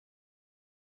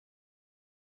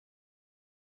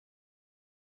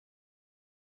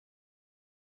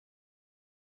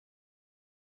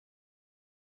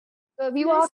So if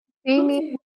you all can see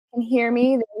me and hear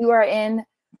me, then you are in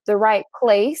the right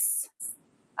place.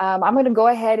 I'm going to go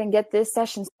ahead and get this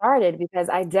session started because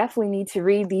I definitely need to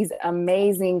read these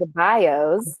amazing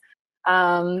bios.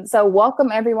 So welcome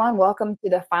everyone. Welcome to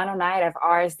the final night of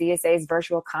RSDSA's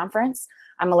virtual conference.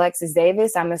 I'm Alexis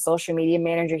Davis. I'm the social media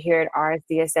manager here at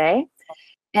RSDSA.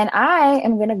 And I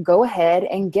am going to go ahead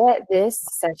and get this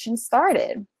session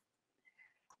started.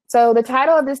 So the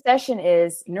title of this session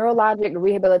is Neurologic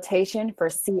Rehabilitation for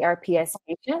CRPS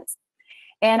Patients.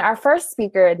 And our first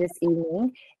speaker this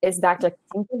evening is Dr.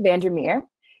 Katinka Vandermeer.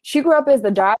 She grew up as the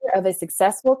daughter of a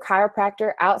successful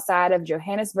chiropractor outside of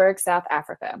Johannesburg, South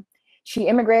Africa. She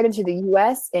immigrated to the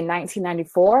US in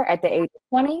 1994 at the age of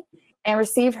 20 and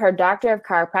received her Doctor of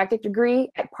Chiropractic degree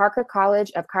at Parker College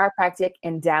of Chiropractic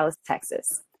in Dallas,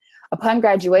 Texas. Upon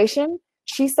graduation,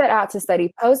 she set out to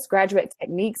study postgraduate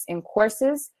techniques and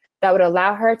courses that would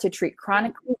allow her to treat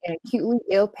chronically and acutely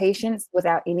ill patients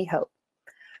without any hope.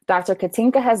 Dr.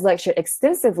 Katinka has lectured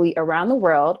extensively around the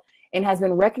world and has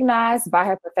been recognized by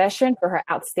her profession for her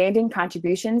outstanding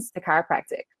contributions to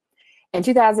chiropractic. In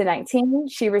 2019,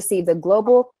 she received the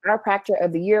Global Chiropractor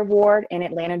of the Year Award in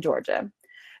Atlanta, Georgia.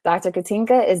 Dr.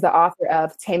 Katinka is the author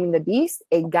of Taming the Beast,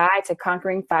 A Guide to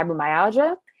Conquering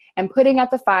Fibromyalgia, and Putting Out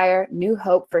the Fire, New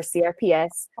Hope for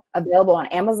CRPS, available on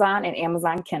Amazon and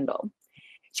Amazon Kindle.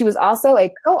 She was also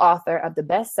a co-author of the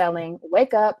best-selling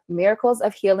Wake Up, Miracles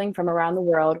of Healing from Around the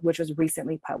World, which was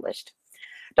recently published.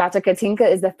 Dr. Katinka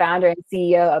is the founder and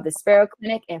CEO of the Sparrow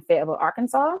Clinic in Fayetteville,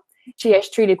 Arkansas. She has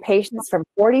treated patients from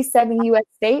 47 US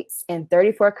states and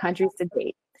 34 countries to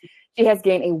date. She has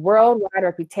gained a worldwide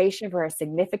reputation for her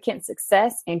significant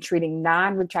success in treating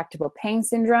non-retractable pain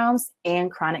syndromes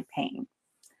and chronic pain.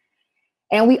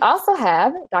 And we also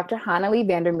have Dr. Hannelie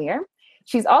Vandermeer.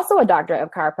 She's also a doctor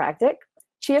of chiropractic.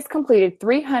 She has completed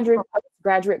 300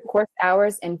 postgraduate course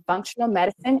hours in functional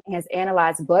medicine and has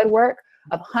analyzed blood work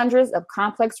of hundreds of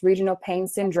complex regional pain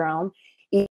syndrome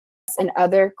and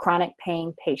other chronic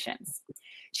pain patients.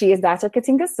 She is Dr.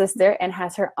 Katinka's sister and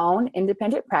has her own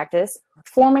independent practice,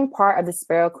 forming part of the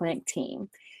Sparrow Clinic team.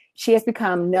 She has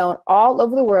become known all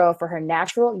over the world for her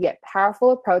natural yet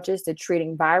powerful approaches to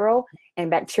treating viral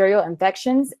and bacterial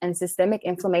infections and systemic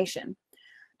inflammation.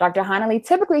 Dr. Hannelie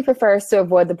typically prefers to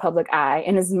avoid the public eye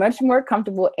and is much more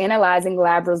comfortable analyzing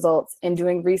lab results and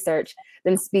doing research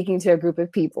than speaking to a group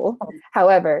of people.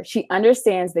 However, she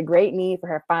understands the great need for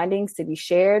her findings to be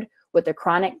shared with the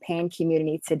chronic pain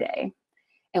community today.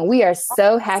 And we are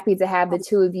so happy to have the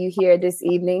two of you here this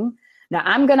evening. Now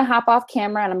I'm gonna hop off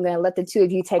camera and I'm gonna let the two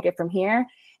of you take it from here.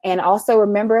 And also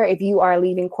remember, if you are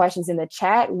leaving questions in the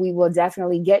chat, we will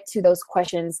definitely get to those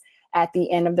questions at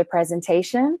the end of the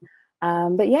presentation.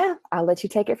 But yeah, I'll let you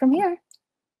take it from here.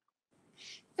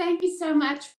 Thank you so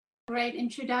much for a great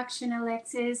introduction,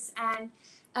 Alexis. And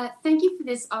thank you for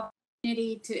this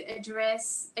opportunity to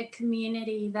address a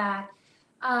community that,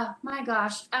 my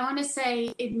gosh, I want to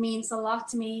say it means a lot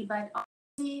to me, but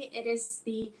honestly, it is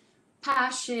the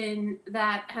passion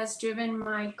that has driven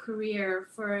my career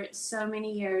for so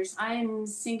many years. I am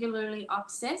singularly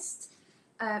obsessed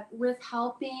with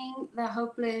helping the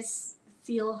hopeless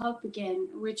feel hope again,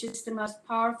 which is the most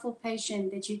powerful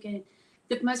the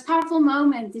most powerful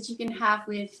moment that you can have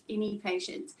with any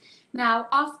patient. Now,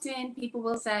 often people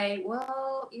will say,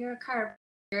 well, you're a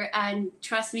chiropractor, and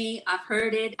trust me, I've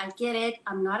heard it, I get it.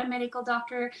 I'm not a medical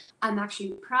doctor. I'm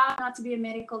actually proud not to be a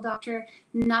medical doctor.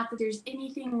 Not that there's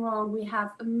anything wrong. We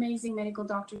have amazing medical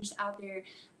doctors out there.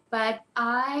 But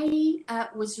I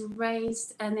was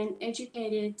raised and then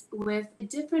educated with a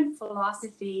different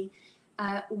philosophy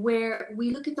where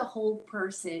we look at the whole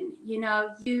person. You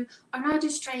know, you are not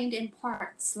just trained in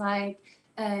parts like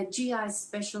a GI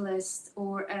specialist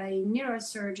or a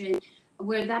neurosurgeon,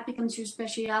 where that becomes your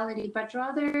specialty, but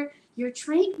rather you're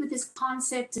trained with this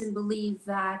concept and belief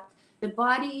that the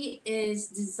body is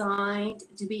designed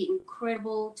to be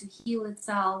incredible, to heal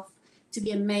itself, to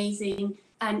be amazing,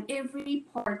 and every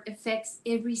part affects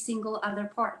every single other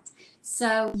part.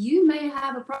 So you may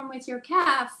have a problem with your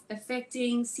calf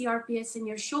affecting CRPS in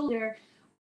your shoulder,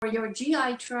 or your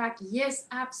GI tract, yes,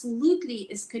 absolutely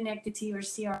is connected to your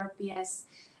CRPS.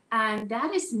 And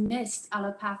that is missed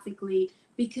allopathically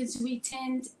because we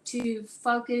tend to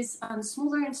focus on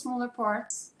smaller and smaller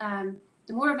parts.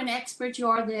 The more of an expert you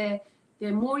are, the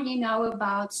more you know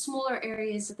about smaller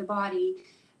areas of the body.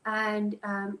 And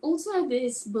also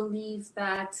this belief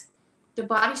that the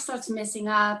body starts messing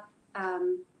up,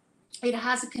 it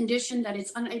has a condition that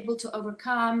it's unable to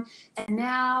overcome, and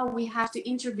now we have to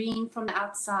intervene from the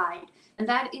outside. And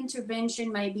that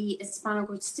intervention may be a spinal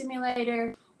cord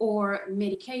stimulator or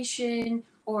medication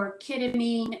or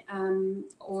ketamine,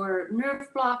 or nerve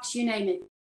blocks, you name it,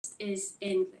 is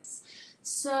endless.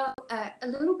 So a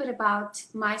little bit about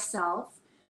myself.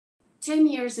 10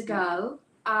 years ago,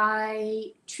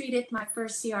 I treated my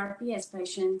first CRPS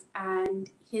patient, and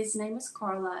his name was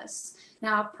Carlos.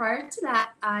 Now, prior to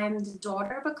that, I'm the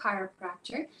daughter of a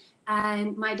chiropractor,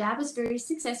 and my dad was very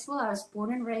successful. I was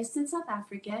born and raised in South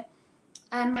Africa,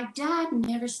 and my dad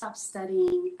never stopped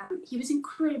studying. He was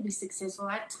incredibly successful.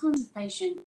 I had tons of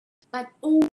patients, but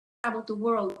all traveled the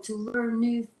world to learn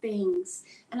new things.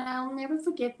 And I'll never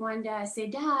forget one day I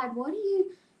said, Dad, why do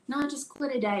you not just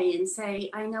quit a day and say,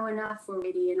 I know enough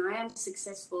already and I am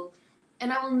successful?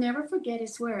 And I will never forget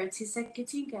his words. He said,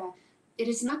 Katinka, it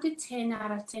is not the 10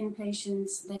 out of 10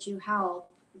 patients that you help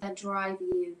that drive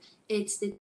you. It's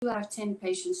the 2 out of 10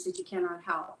 patients that you cannot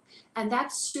help. And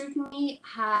that certainly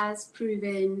has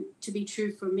proven to be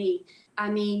true for me.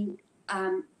 I mean,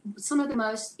 some of the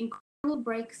most incredible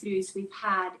breakthroughs we've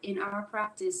had in our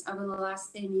practice over the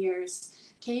last 10 years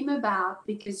came about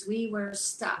because we were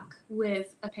stuck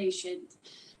with a patient.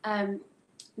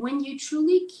 When you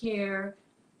truly care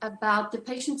about the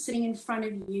patient sitting in front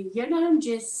of you, you don't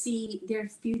just see their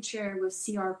future with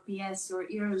CRPS or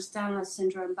Ehlers-Danlos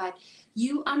syndrome, but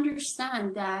you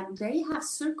understand that they have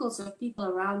circles of people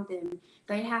around them.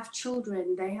 They have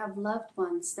children, they have loved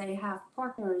ones, they have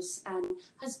partners and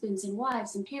husbands and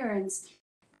wives and parents.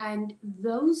 And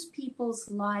those people's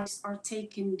lives are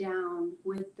taken down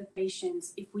with the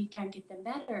patients if we can't get them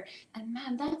better. And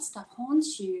man, that stuff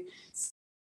haunts you.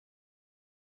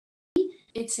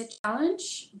 It's a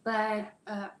challenge, but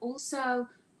also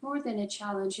more than a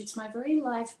challenge. It's my very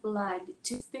lifeblood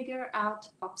to figure out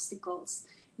obstacles.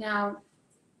 Now,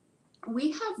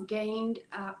 we have gained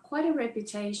quite a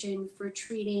reputation for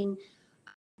treating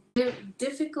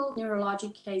difficult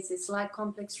neurologic cases like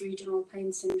complex regional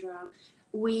pain syndrome.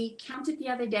 We counted the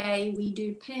other day, we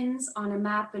do pins on a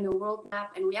map and a world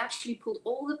map, and we actually pulled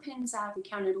all the pins out and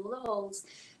counted all the holes.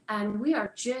 And we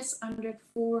are just under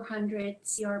 400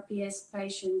 CRPS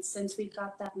patients since we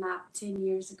got that map 10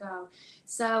 years ago.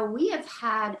 So we have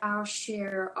had our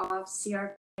share of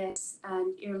CRPS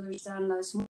and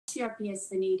Ehlers-Danlos, more CRPS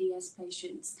than EDS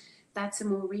patients. That's a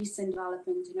more recent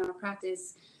development in our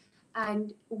practice.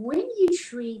 And when you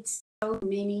treat so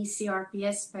many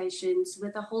CRPS patients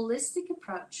with a holistic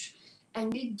approach,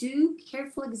 and you do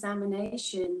careful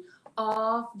examination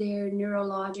of their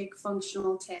neurologic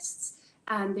functional tests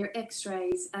and their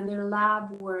x-rays and their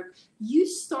lab work, you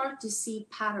start to see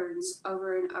patterns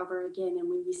over and over again. And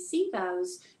when you see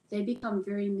those, they become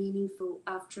very meaningful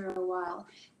after a while.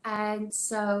 And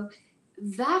so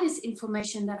that is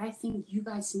information that I think you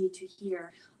guys need to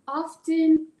hear.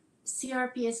 Often,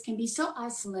 CRPS can be so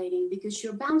isolating because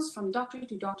you're bounced from doctor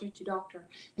to doctor to doctor.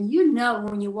 And you know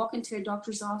when you walk into a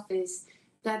doctor's office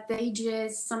that they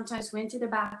just sometimes went to the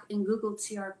back and Googled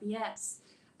CRPS,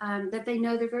 that they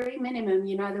know the very minimum,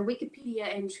 you know, the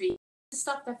Wikipedia entry, the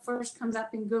stuff that first comes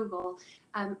up in Google.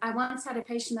 I once had a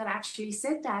patient that actually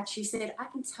said that. She said, I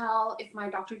can tell if my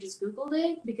doctor just Googled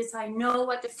it because I know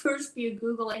what the first few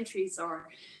Google entries are.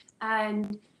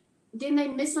 And then they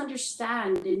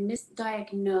misunderstand and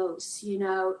misdiagnose, you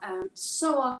know.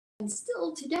 So often,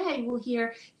 still today, we'll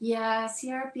hear, yeah,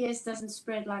 CRPS doesn't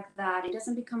spread like that. It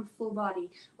doesn't become full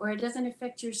body, or it doesn't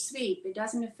affect your sleep. It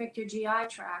doesn't affect your GI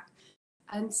tract.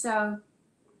 And so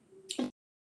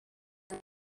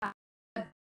a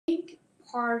big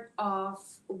part of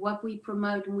what we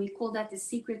promote, and we call that the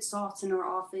secret sauce in our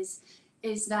office,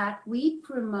 is that we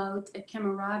promote a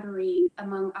camaraderie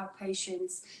among our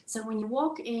patients. So when you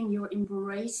walk in, you're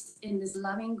embraced in this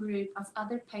loving group of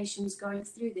other patients going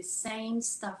through the same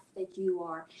stuff that you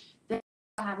are. They're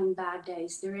having bad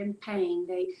days, they're in pain,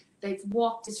 they've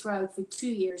walked this road for 2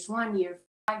 years, 1 year,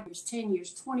 5 years, 10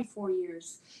 years, 24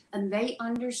 years, and they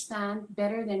understand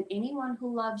better than anyone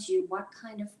who loves you what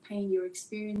kind of pain you're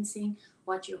experiencing,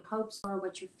 what your hopes are,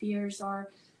 what your fears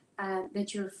are,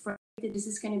 that you're afraid that this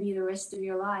is going to be the rest of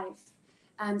your life.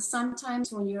 And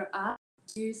sometimes when you're up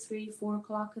 2, 3, 4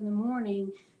 o'clock in the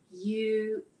morning,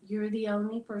 you're the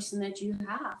only person that you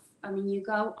have. I mean, you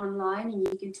go online and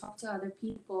you can talk to other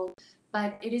people,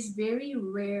 but it is very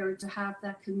rare to have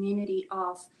that community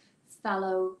of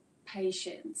fellow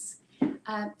patients.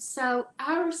 So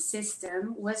our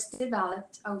system was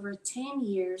developed over 10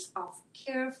 years of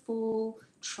careful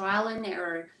trial and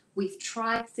error. We've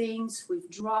tried things, we've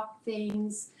dropped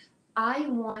things. I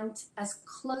want as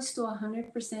close to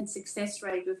 100% success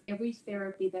rate with every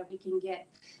therapy that we can get.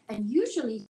 And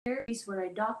usually therapies were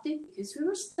adopted because we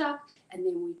were stuck, and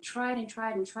then we tried and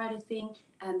tried and tried a thing,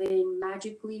 and then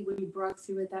magically we broke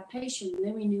through with that patient, and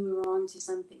then we knew we were on to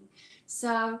something.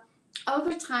 So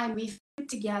over time, we've put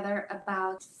together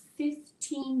about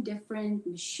 15 different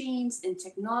machines and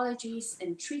technologies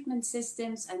and treatment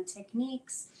systems and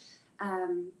techniques,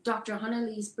 Dr.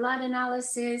 Hannelie's blood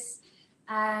analysis,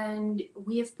 and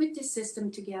we have put this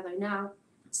system together. Now,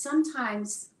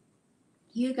 sometimes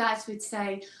you guys would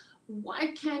say,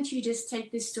 why can't you just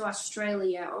take this to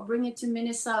Australia or bring it to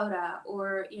Minnesota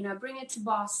or, you know, bring it to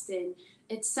Boston?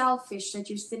 It's selfish that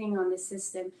you're sitting on the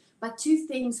system. But two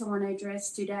things I want to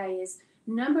address today is,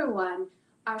 number one,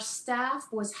 our staff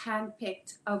was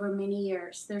handpicked over many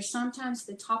years. They're sometimes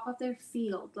the top of their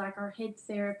field, like our head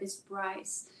therapist,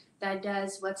 Bryce, that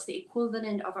does what's the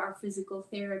equivalent of our physical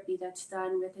therapy that's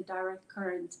done with a direct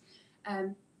current.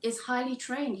 Is highly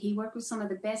trained. He worked with some of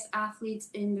the best athletes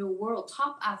in the world,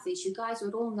 top athletes. You guys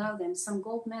would all know them, some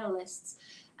gold medalists.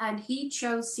 And he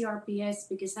chose CRPS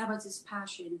because that was his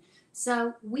passion.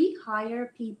 So we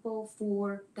hire people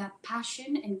for that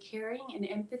passion and caring and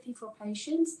empathy for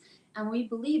patients. And we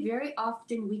believe very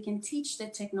often we can teach the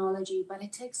technology, but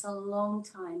it takes a long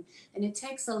time. And it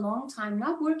takes a long time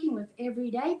not working with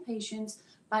everyday patients,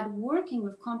 but working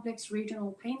with complex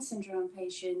regional pain syndrome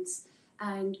patients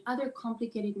and other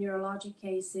complicated neurologic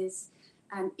cases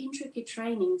and intricate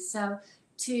training. So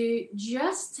to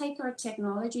just take our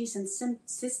technologies and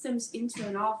systems into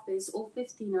an office, all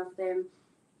 15 of them,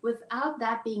 without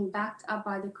that being backed up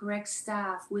by the correct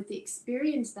staff with the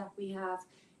experience that we have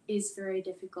is very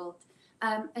difficult.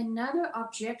 Another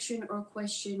objection or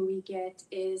question we get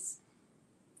is,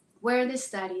 where are the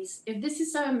studies? If this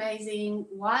is so amazing,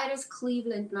 why does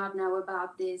Cleveland not know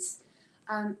about this?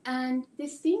 And the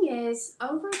thing is,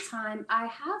 over time, I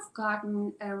have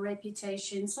gotten a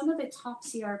reputation. Some of the top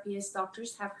CRPS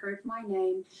doctors have heard my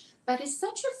name, but it's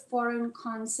such a foreign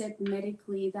concept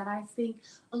medically that I think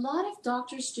a lot of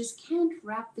doctors just can't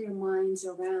wrap their minds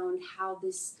around how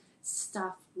this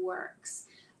stuff works.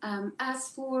 As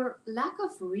for lack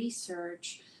of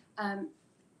research,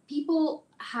 people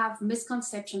have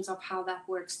misconceptions of how that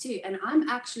works too. And I'm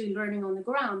actually learning on the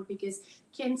ground because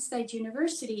Kent State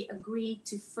University agreed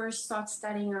to first start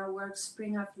studying our work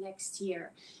spring of next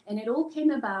year. And it all came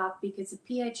about because a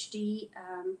PhD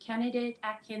candidate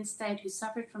at Kent State who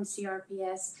suffered from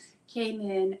CRPS came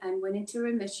in and went into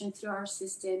remission through our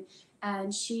system.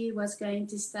 And she was going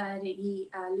to study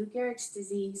Lou Gehrig's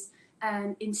disease,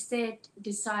 and instead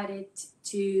decided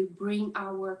to bring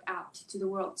our work out to the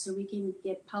world so we can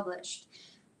get published.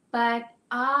 But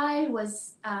I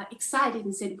was excited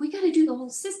and said, we got to do the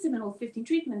whole system and all 15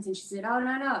 treatments. And she said, oh,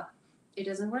 no, it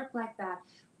doesn't work like that.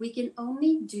 We can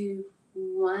only do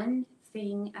one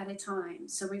thing at a time.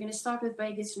 So we're going to start with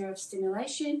vagus nerve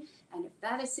stimulation. And if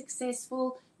that is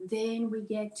successful, then we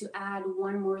get to add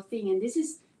one more thing. And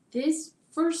this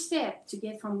first step to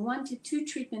get from 1 to 2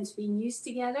 treatments being used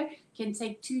together can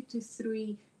take 2 to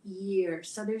 3 years.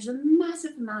 So there's a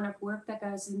massive amount of work that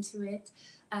goes into it.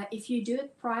 If you do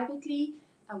it privately,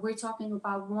 we're talking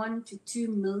about $1 to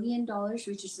 $2 million,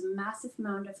 which is a massive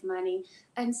amount of money.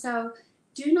 And so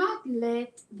do not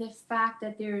let the fact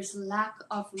that there's lack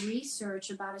of research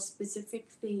about a specific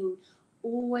thing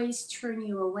always turn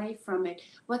you away from it.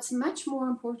 What's much more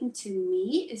important to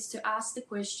me is to ask the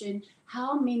question,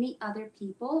 how many other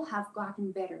people have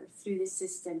gotten better through the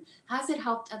system? Has it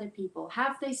helped other people?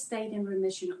 Have they stayed in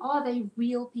remission? Are they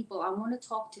real people? I want to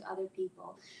talk to other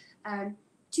people.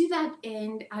 To that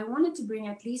end, I wanted to bring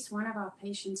at least one of our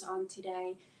patients on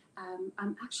today.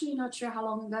 I'm actually not sure how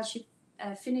long ago she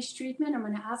finished treatment. I'm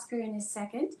going to ask her in a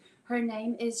second. Her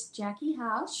name is Jackie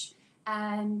Hausch,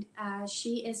 and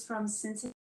she is from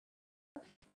Cincinnati.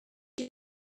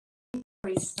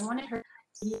 I wanted her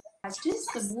to be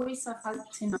just the voice of hope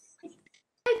tonight.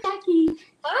 Hi, Jackie.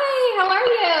 Hi, how are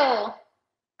you?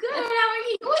 Good, how are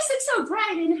you? You always look so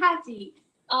bright and happy.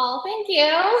 Oh, thank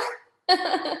you.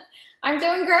 I'm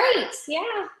doing great,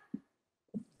 yeah.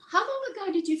 How long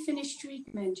ago did you finish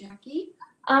treatment, Jackie?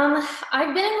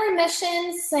 I've been in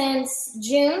remission since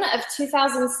June of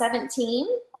 2017.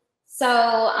 So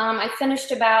I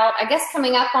finished about, I guess,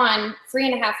 coming up on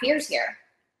 3.5 years here.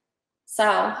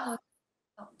 So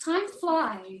time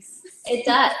flies. It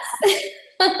does.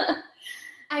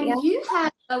 And yeah. You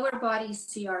had lower body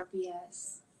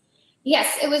CRPS.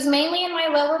 Yes, it was mainly in my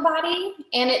lower body,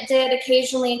 and it did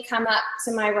occasionally come up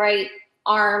to my right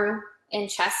arm and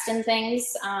chest and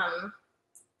things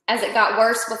as it got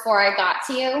worse before I got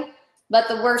to you. But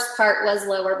the worst part was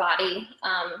lower body,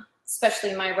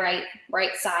 especially my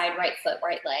right side, right foot,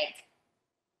 right leg.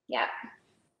 Yeah.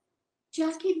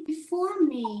 Jackie, before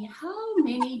me, how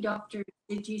many doctors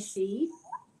did you see?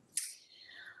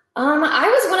 I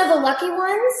was one of the lucky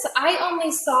ones. I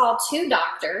only saw 2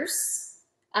 doctors.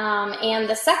 And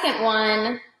the second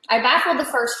one baffled the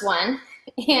first one,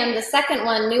 and the second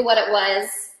one knew what it was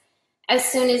as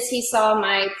soon as he saw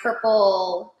my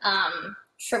purple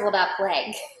shriveled up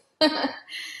leg.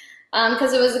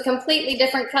 Because it was a completely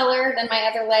different color than my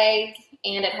other leg,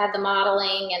 and it had the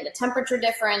modeling and the temperature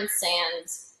difference,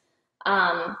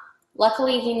 and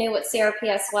luckily he knew what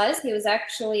CRPS was. He was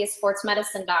actually a sports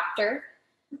medicine doctor,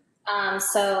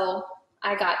 so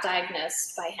I got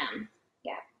diagnosed by him.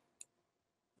 Yeah.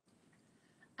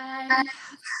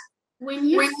 When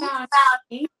you found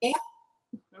me,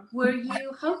 were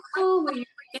you hopeful? Were you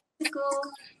skeptical?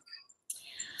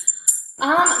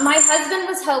 My husband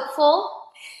was hopeful,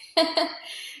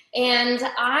 and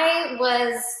I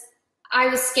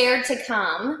was scared to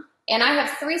come. And I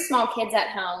have 3 small kids at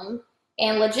home,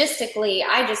 and logistically,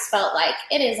 I just felt like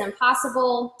it is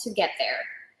impossible to get there.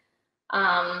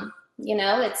 You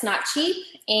know, it's not cheap,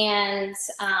 and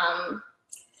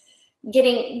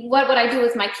what would I do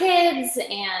with my kids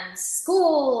and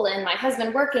school and my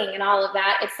husband working and all of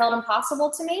that? It felt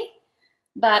impossible to me.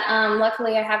 But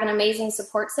luckily I have an amazing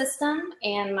support system,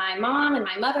 and my mom and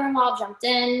my mother-in-law jumped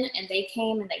in, and they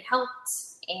came and they helped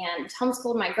and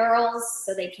homeschooled my girls,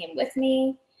 so they came with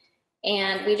me,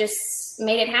 and we just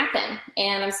made it happen.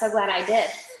 And I'm so glad I did,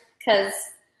 because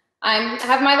I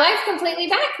have my life completely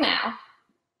back now.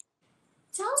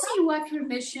 Tell me what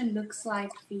remission looks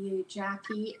like for you,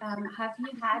 Jackie. Have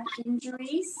you had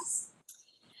injuries?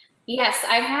 Yes,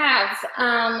 I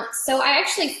have. So I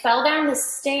actually fell down the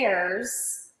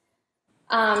stairs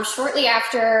shortly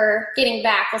after getting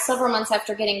back, well, several months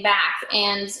after getting back,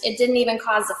 and it didn't even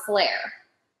cause a flare.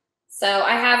 So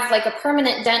I have like a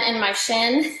permanent dent in my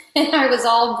shin, and I was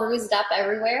all bruised up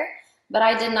everywhere, but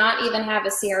I did not even have a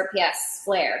CRPS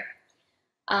flare.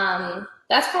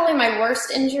 That's probably my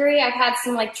worst injury. I've had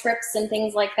some like trips and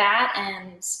things like that,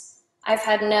 and I've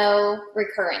had no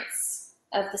recurrence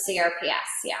of the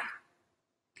CRPS, yeah.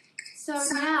 So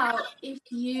now, if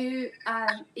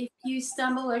you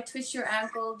stumble or twist your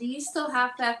ankle, do you still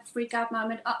have that freak out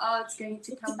moment? It's going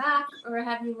to come back, or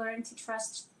have you learned to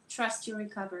trust your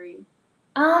recovery?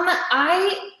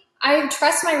 I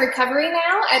trust my recovery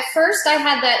now. At first, I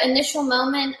had that initial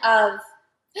moment of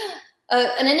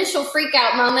an initial freak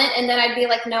out moment, and then I'd be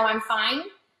like, no, I'm fine.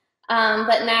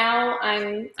 But now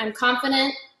I'm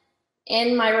confident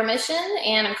in my remission,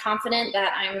 and I'm confident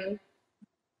that I'm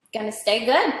gonna stay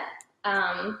good.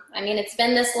 I mean, it's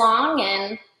been this long,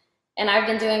 and I've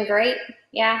been doing great.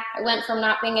 Yeah, I went from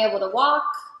not being able to walk,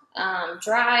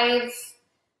 drive,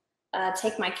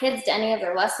 take my kids to any of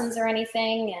their lessons or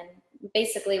anything, and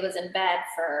basically was in bed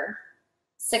for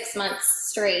 6 months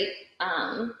straight,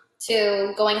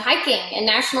 to going hiking in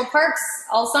national parks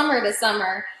all summer this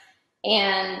summer,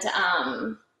 and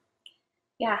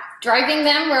yeah, driving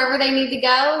them wherever they need to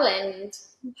go, and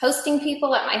hosting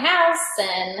people at my house,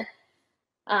 and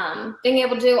being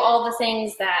able to do all the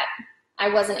things that I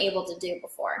wasn't able to do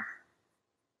before.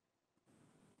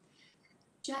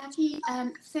 Jackie,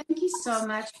 thank you so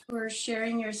much for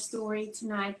sharing your story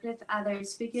tonight with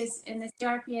others, because in the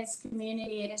CRPS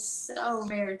community, it is so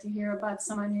rare to hear about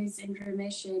someone who's in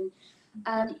remission.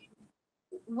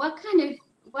 What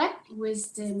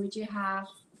wisdom would you have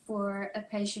for a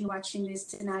patient watching this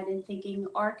tonight and thinking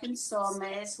Arkansas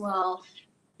may as well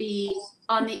be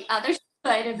on the other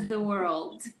side of the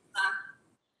world?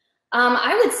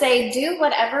 I would say do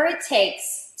whatever it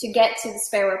takes to get to the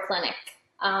Sparrow Clinic.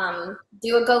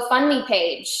 Do a GoFundMe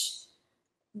page.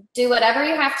 Do whatever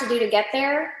you have to do to get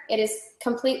there. It is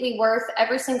completely worth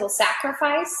every single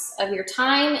sacrifice of your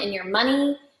time and your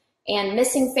money and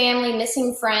missing family,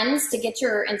 missing friends to get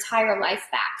your entire life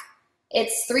back.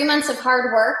 It's 3 months of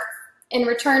hard work in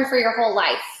return for your whole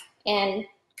life, and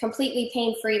completely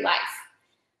pain-free life.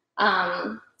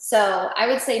 So I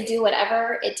would say do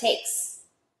whatever it takes,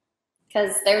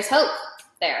 because there's hope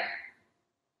there.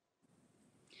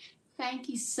 Thank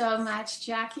you so much,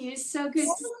 Jackie. It's so good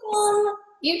to see you.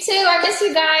 You too. I miss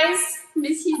you guys.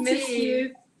 Miss you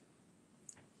too.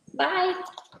 Bye.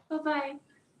 Bye-bye.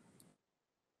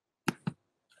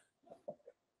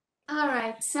 All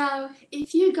right, so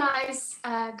if you guys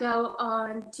go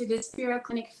on to the Sparrow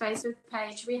Clinic Facebook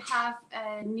page, we have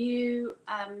a new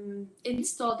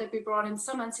install that we brought in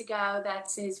some months ago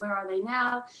that says, where are they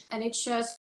now? And it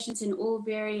shows patients in all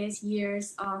various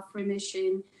years of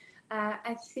remission.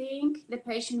 I think the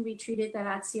patient we treated that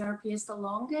had CRPS the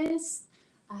longest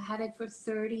had it for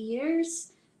 30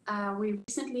 years. We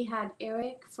recently had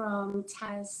Eric from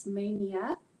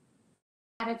Tasmania,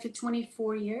 had it for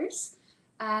 24 years.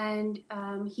 And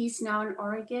he's now in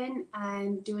Oregon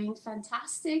and doing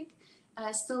fantastic.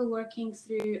 still working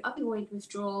through opioid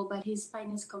withdrawal, but his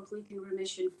pain is completely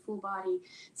remission, full body.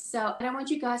 So I don't want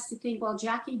you guys to think, well,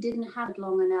 Jackie didn't have it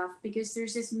long enough, because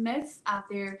there's this myth out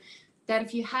there that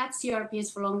if you had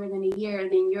CRPS for longer than a year,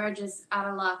 then you're just out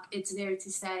of luck. It's there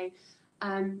to stay.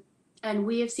 And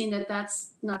we have seen that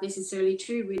that's not necessarily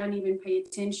true. We don't even pay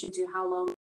attention to how long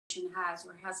the patient has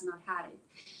or has not had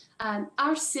it.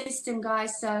 Our system,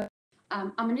 guys, so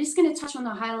I'm just going to touch on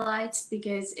the highlights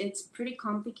because it's pretty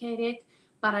complicated,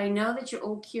 but I know that you're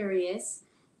all curious.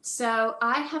 So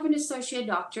I have an associate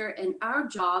doctor, and our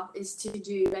job is to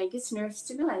do vagus nerve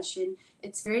stimulation.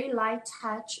 It's very light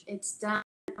touch. It's done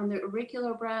on the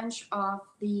auricular branch of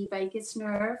the vagus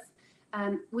nerve.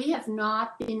 We have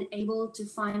not been able to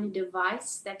find a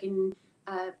device that can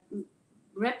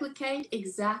replicate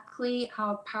exactly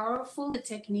how powerful the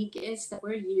technique is that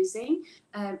we're using.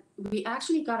 We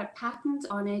actually got a patent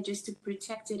on it just to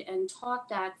protect it, and taught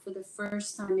that for the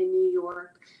first time in New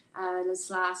York this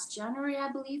last January, I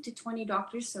believe, to 20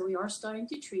 doctors. So we are starting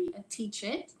to teach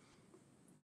it.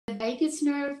 The vagus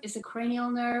nerve is a cranial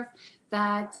nerve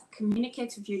that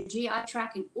communicates with your GI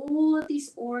tract and all of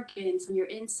these organs on your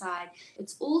inside.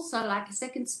 It's also like a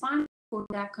second spinal cord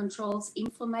that controls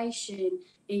inflammation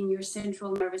in your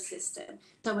central nervous system.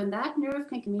 So when that nerve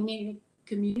can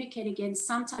communicate again,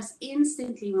 sometimes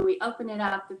instantly when we open it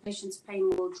up, the patient's pain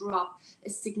will drop a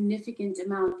significant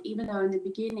amount, even though in the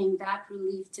beginning that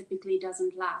relief typically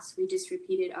doesn't last. We just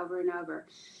repeat it over and over.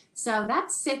 So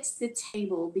that sets the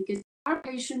table, because our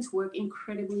patients work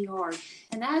incredibly hard.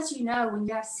 And as you know, when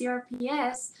you have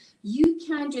CRPS, you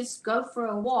can't just go for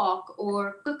a walk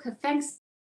or cook a Thanksgiving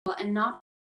and not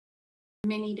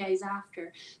many days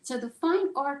after. So the fine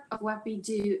art of what we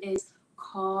do is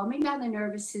calming down the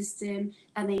nervous system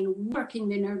and then working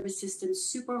the nervous system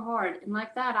super hard. And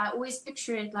like that, I always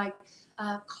picture it like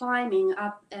climbing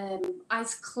up an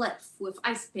ice cliff with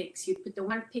ice picks. You put the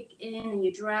one pick in and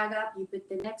you drag up, you put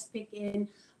the next pick in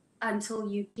until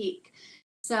you peak.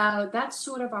 So that's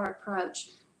sort of our approach.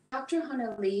 Dr.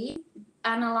 Hannelie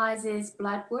analyzes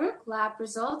blood work, lab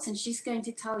results, and she's going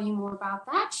to tell you more about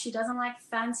that. She doesn't like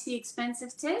fancy,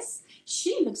 expensive tests.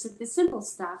 She looks at the simple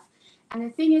stuff. And the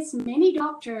thing is, many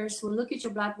doctors will look at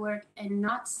your blood work and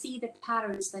not see the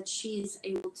patterns that she is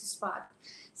able to spot.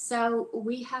 So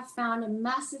we have found a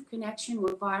massive connection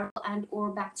with viral and or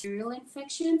bacterial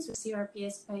infections with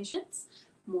CRPS patients.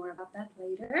 More about that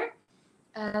later.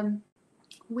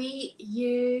 We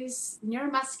use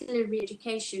neuromuscular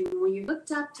re-education. When you're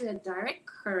hooked up to a direct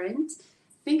current,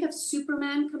 think of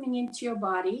Superman coming into your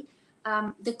body.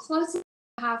 The closest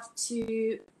you have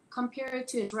to compare it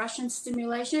to Russian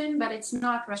stimulation, but it's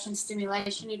not Russian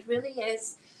stimulation. It really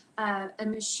is a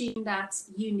machine that's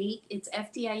unique. It's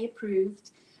FDA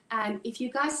approved. And if you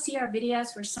guys see our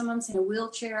videos where someone's in a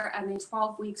wheelchair and then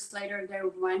 12 weeks later they're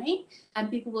running,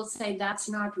 and people will say that's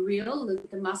not real, look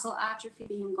at the muscle atrophy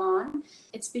being gone.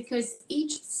 It's because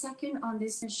each second on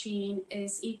this machine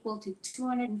is equal to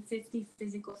 250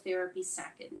 physical therapy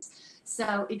seconds.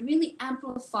 So it really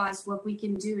amplifies what we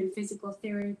can do in physical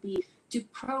therapy to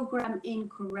program in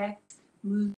correct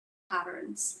movement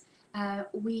patterns.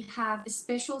 We have a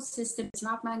special system, it's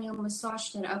not manual massage,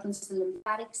 that opens the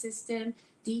lymphatic system,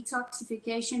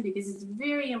 detoxification, because it's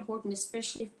very important,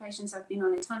 especially if patients have been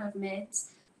on a ton of meds,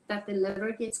 that the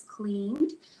liver gets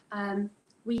cleaned.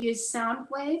 We use sound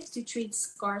waves to treat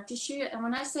scar tissue. And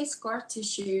when I say scar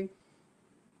tissue,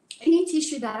 any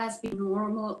tissue that has been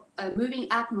moving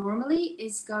abnormally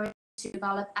is going to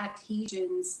develop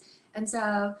adhesions. And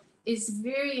so it's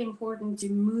very important to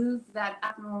move that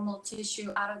abnormal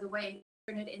tissue out of the way,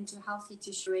 turn it into healthy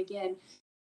tissue again.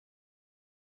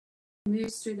 It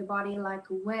moves through the body like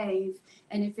a wave,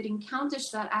 and if it encounters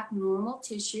that abnormal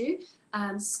tissue,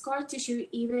 scar tissue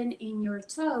even in your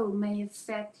toe may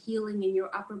affect healing in your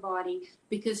upper body,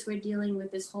 because we're dealing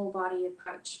with this whole body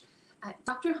approach.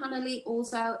 Dr. Hannelie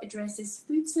also addresses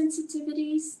food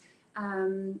sensitivities,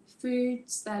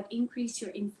 foods that increase your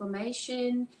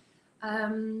inflammation.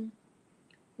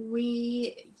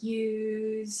 We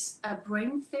use a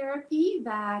brain therapy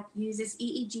that uses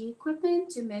EEG equipment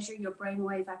to measure your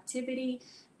brainwave activity,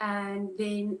 and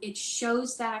then it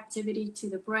shows that activity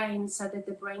to the brain so that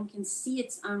the brain can see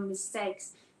its own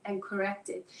mistakes and correct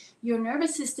it. Your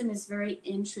nervous system is very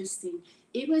interesting.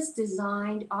 It was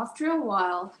designed after a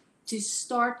while to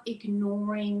start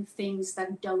ignoring things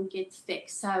that don't get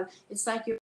fixed. So it's like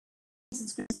your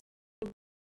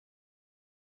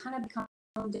kind of become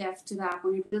deaf to that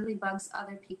when it really bugs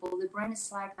other people. The brain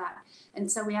is like that.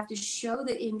 And so we have to show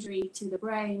the injury to the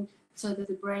brain so that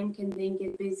the brain can then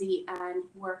get busy and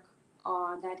work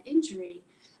on that injury.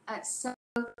 So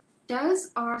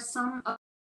those are some of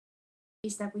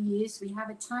that we use. We have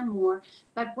a ton more.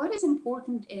 But what is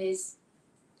important is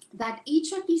that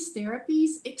each of these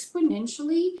therapies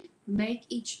exponentially make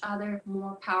each other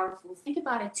more powerful. Think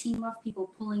about a team of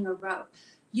people pulling a rope.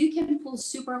 You can pull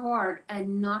super hard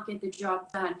and not get the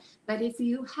job done. But if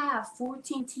you have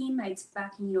 14 teammates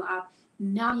backing you up,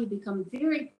 now you become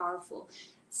very powerful.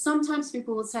 Sometimes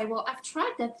people will say, well, I've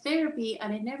tried that therapy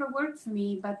and it never worked for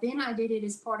me, but then I did it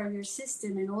as part of your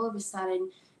system and all of a sudden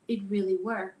it really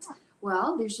worked.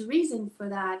 Well, there's a reason for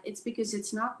that. It's because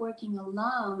it's not working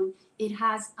alone. It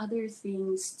has other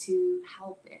things to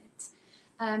help it.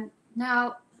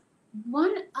 Now,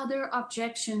 one other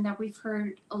objection that we've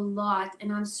heard a lot,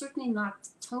 and I'm certainly not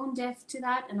tone deaf to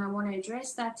that, and I want to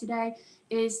address that today,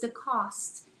 is the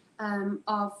cost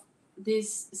of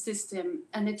this system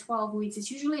and the 12 weeks. It's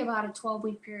usually about a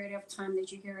 12-week period of time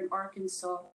that you're here in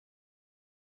Arkansas.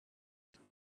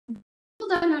 What people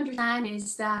don't understand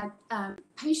is that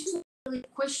patients really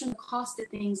question the cost of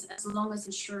things as long as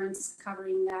insurance is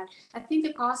covering that. I think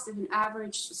the cost of an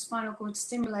average spinal cord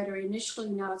stimulator initially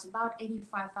now is about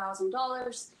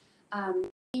 $85,000.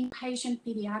 Inpatient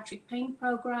pediatric pain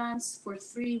programs for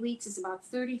 3 weeks is about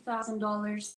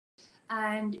 $30,000.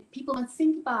 And people don't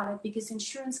think about it because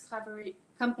insurance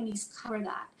companies cover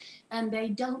that, and they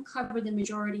don't cover the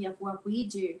majority of what we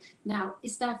do. Now,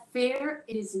 is that fair?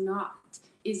 It is not.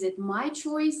 Is it my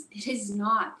choice? It is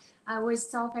not. I always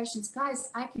tell patients, guys,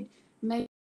 I could make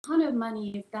a ton of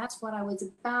money if that's what I was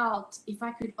about, if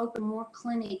I could open more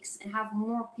clinics and have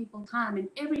more people come and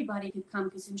everybody could come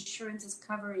because insurance is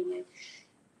covering it.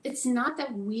 It's not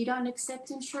that we don't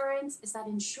accept insurance, it's that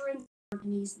insurance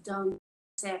companies don't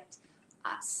accept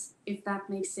us, if that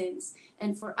makes sense.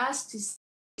 And for us to stay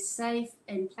safe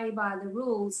and play by the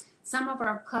rules, some of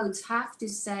our codes have to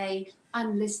say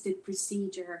unlisted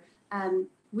procedure.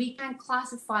 We can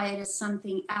classify it as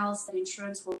something else that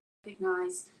insurance will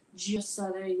recognize just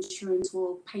so that insurance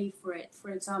will pay for it.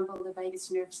 For example, the vagus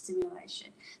nerve stimulation.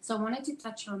 So I wanted to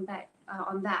touch on that.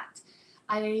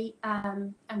 I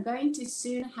am going to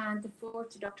soon hand the floor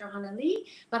to Dr. Hannelie,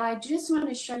 but I just want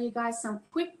to show you guys some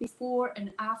quick before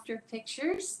and after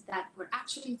pictures that were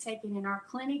actually taken in our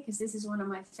clinic, because this is one of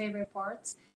my favorite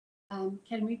parts.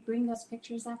 Can we bring those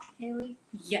pictures up, Haley?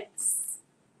 Yes.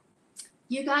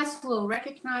 You guys will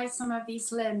recognize some of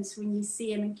these limbs when you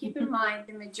see them, and keep in mind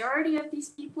the majority of these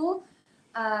people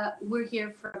were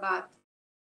here for about.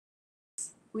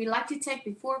 We like to take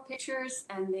before pictures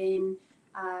and then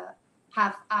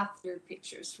have after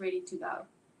pictures ready to go.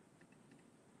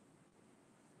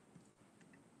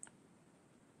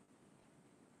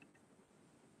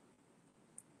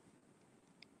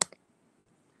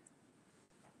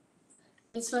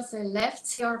 This was a left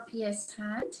CRPS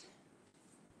hand.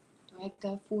 Do I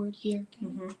go forward here?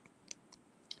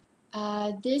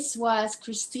 This was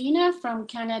Christina from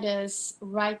Canada's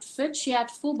right foot. She had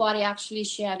full body, actually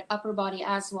she had upper body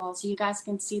as well. So you guys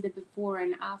can see the before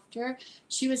and after.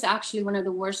 She was actually one of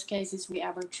the worst cases we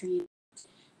ever treated.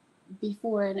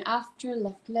 Before and after,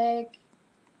 left leg.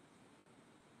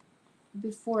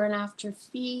 Before and after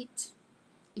feet.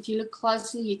 If you look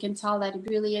closely, you can tell that it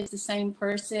really is the same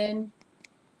person.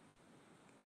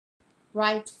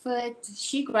 Right foot.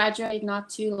 She graduated not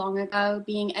too long ago.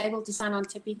 Being able to stand on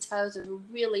tippy toes is a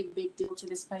really big deal to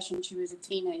this patient. She was a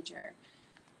teenager.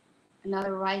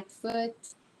 Another right foot.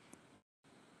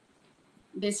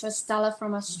 This was Stella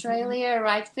from Australia,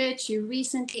 right foot. She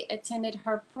recently attended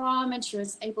her prom and she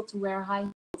was able to wear high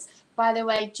heels. By the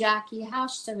way, Jackie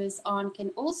House that was on can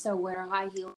also wear high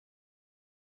heels.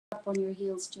 Up on your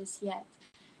heels just yet.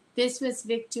 This was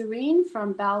Victorine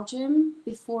from Belgium.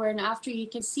 Before and after, you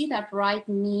can see that right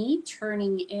knee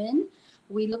turning in.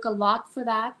 We look a lot for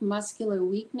that. Muscular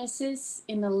weaknesses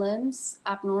in the limbs,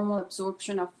 abnormal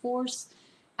absorption of force.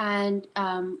 And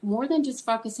more than just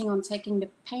focusing on taking the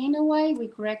pain away, we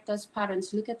correct those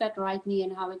patterns. Look at that right knee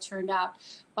and how it turned out.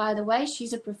 By the way,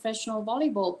 she's a professional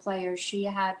volleyball player. She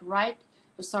had left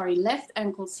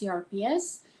ankle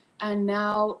CRPS. And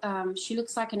now she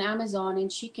looks like an Amazon and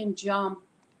she can jump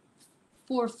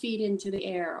 4 feet into the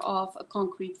air off a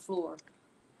concrete floor.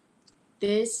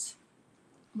 This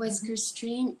was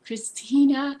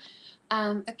Christina,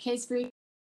 a case very.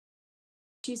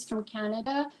 She's from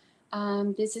Canada.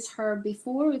 This is her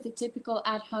before with a typical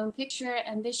at-home picture,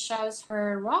 and this shows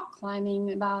her rock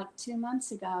climbing about 2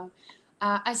 months ago.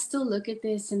 I still look at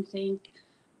this and think,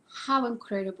 how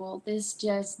incredible. This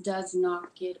just does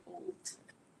not get old.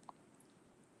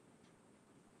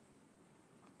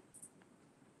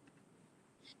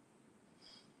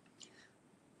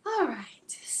 All right,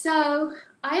 so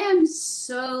I am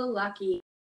so lucky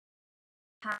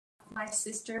to have my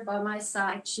sister by my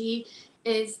side. She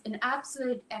is an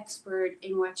absolute expert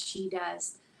in what she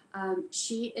does.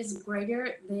 She is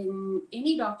greater than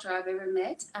any doctor I've ever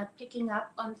met at picking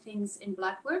up on things in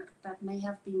blood work that may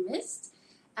have been missed.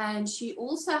 And she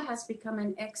also has become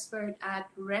an expert at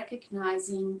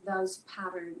recognizing those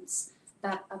patterns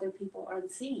that other people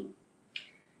aren't seeing.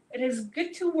 It is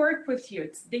good to work with you.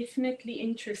 It's definitely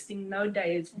interesting. No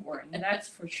day is boring, that's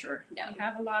for sure. Yeah. We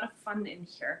have a lot of fun in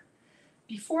here.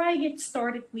 Before I get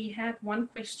started, we had one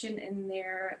question in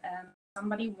there.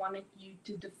 Somebody wanted you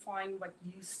to define what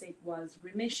you said was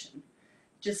remission.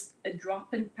 Just a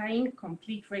drop in pain,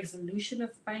 complete resolution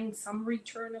of pain, some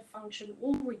return of function,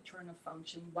 all return of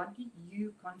function. What do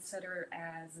you consider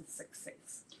as a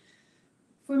success?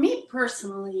 For me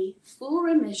personally, full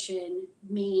remission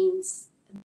means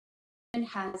and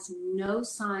has no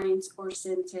signs or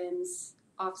symptoms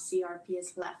of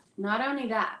CRPS left. Not only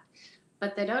that,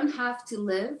 but they don't have to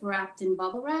live wrapped in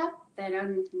bubble wrap. They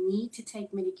don't need to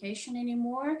take medication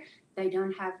anymore. They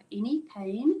don't have any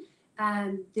pain,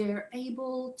 and they're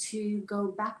able to go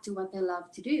back to what they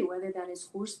love to do, whether that is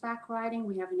horseback riding.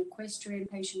 We have an equestrian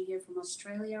patient here from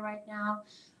Australia right now,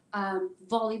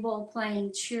 volleyball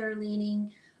playing,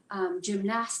 cheerleading,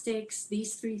 gymnastics.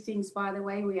 These three things, by the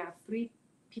way, we have 3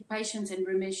 patients in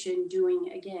remission doing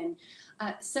again.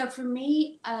 So for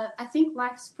me, I think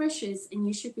life's precious and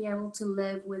you should be able to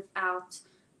live without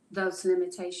those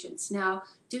limitations. Now,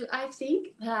 do I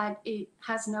think that it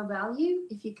has no value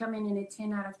if you come in a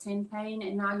 10 out of 10 pain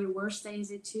and now your worst day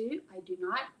is a 2? I do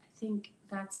not. I think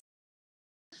that's,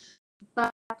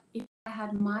 but if I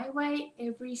had my way,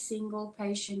 every single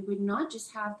patient would not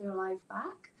just have their life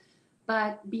back,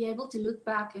 but be able to look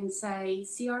back and say,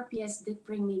 CRPS did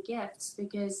bring me gifts,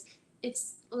 because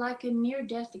it's like a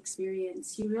near-death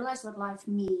experience. You realize what life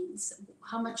means,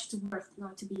 how much it's worth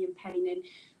not to be in pain,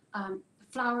 and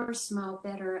flowers smell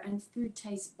better, and food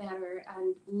tastes better,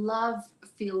 and love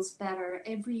feels better.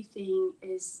 Everything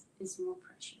is more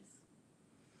precious.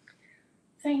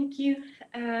 Thank you.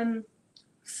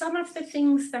 Some of the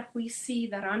things that we see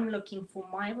that I'm looking for,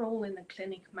 my role in the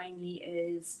clinic mainly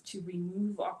is to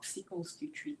remove obstacles to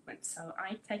treatment. So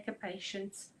I take a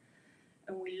patient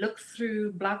and we look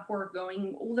through blood work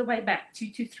going all the way back 2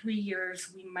 to 3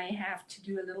 years. We may have to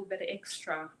do a little bit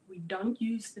extra. We don't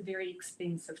use the very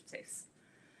expensive tests.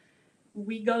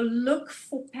 We go look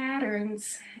for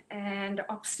patterns and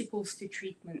obstacles to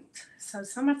treatment. So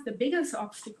some of the biggest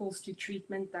obstacles to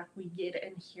treatment that we get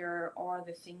in here are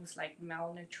the things like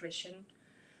malnutrition.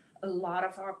 A lot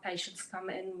of our patients come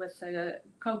in with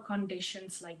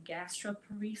co-conditions like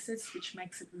gastroparesis, which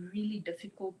makes it really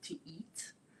difficult to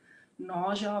eat.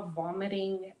 Nausea,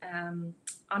 vomiting,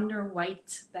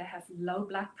 underweight, they have low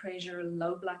blood pressure,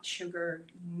 low blood sugar,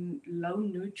 low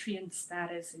nutrient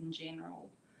status in general.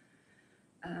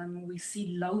 We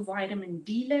see low vitamin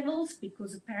D levels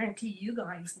because apparently you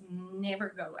guys never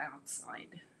go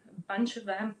outside. A bunch of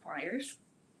vampires.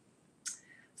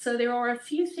 So there are a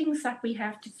few things that we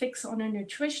have to fix on a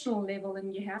nutritional level,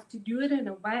 and you have to do it in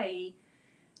a way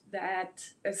that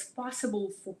is possible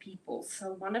for people.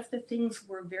 So one of the things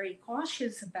we're very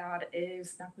cautious about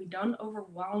is that we don't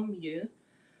overwhelm you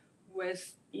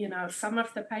with, some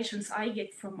of the patients I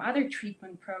get from other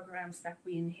treatment programs that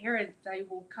we inherit. They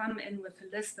will come in with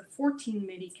a list of 14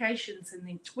 medications and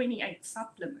then 28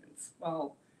 supplements.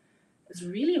 Well, it's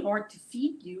really hard to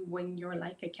feed you when you're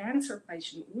like a cancer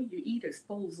patient. All you eat is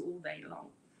pills all day long.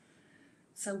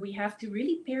 So we have to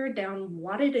really pare down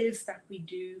what it is that we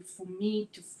do, for me,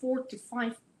 to 4 to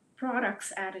 5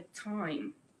 products at a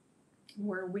time,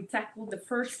 where we tackle the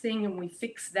first thing and we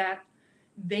fix that.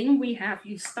 Then we have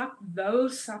you stop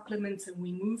those supplements and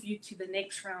we move you to the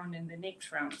next round and the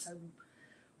next round. So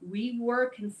we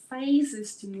work in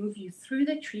phases to move you through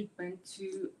the treatment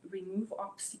to remove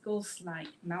obstacles like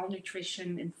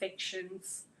malnutrition,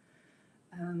 infections,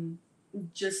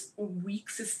 just weak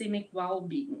systemic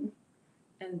well-being.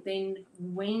 And then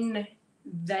when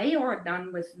they are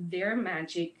done with their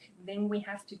magic, then we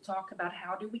have to talk about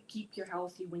how do we keep you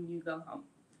healthy when you go home?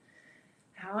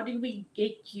 How do we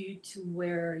get you to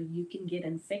where you can get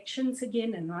infections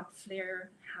again and not flare?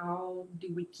 How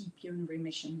do we keep you in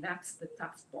remission? That's the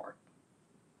tough part.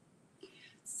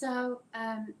 So,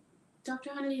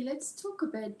 Dr. Hannelie, let's talk a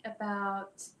bit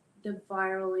about the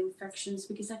viral infections,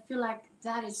 because I feel like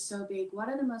that is so big. What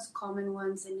are the most common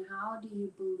ones, and how do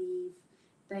you believe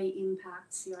they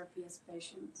impact CRPS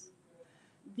patients?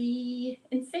 The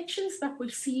infections that we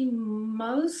see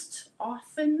most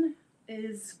often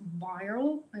is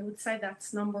viral. I would say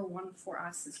that's number one for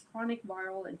us, is chronic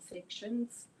viral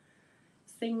infections.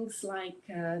 things like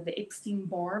the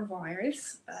Epstein-Barr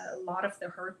virus, a lot of the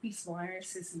herpes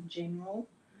viruses in general.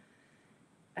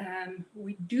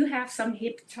 We do have some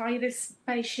hepatitis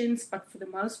patients, but for the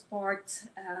most part,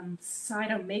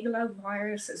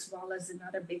 cytomegalovirus as well as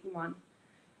another big one.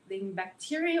 Then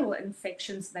bacterial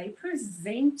infections, they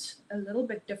present a little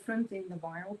bit different than the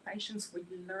viral patients, where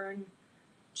you learn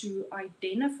to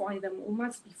identify them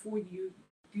almost before you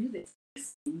do this.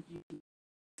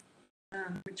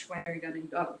 Which way are you going to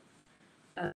go?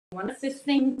 One of the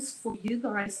things for you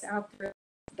guys out there,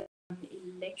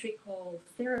 electrical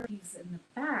therapies in the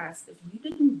past, if you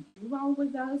didn't do well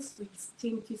with those, we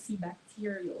tend to see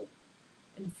bacterial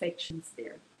infections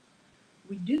there.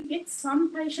 We do get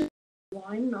some patients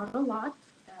blind, not a lot.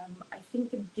 I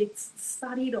think it gets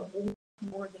studied a whole lot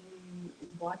more than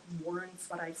what warrants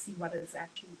what I see what is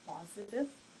actually positive.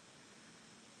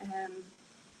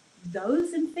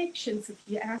 Those infections, if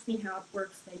you ask me how it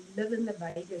works, they live in the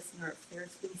vagus nerve.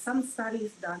 There's been some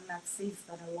studies done that says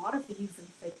that a lot of these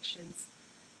infections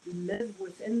live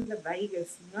within the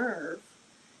vagus nerve,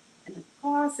 and it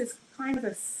causes kind of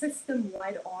a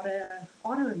system-wide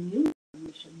autoimmune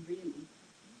condition, really.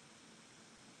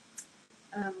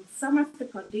 Some of the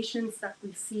conditions that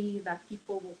we see that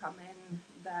people will come in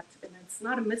that, and it's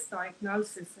not a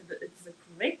misdiagnosis, it's a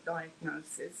correct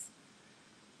diagnosis,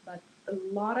 but a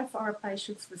lot of our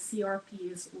patients with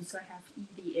CRPS also have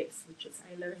EDS, which is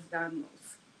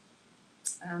Ehlers-Danlos,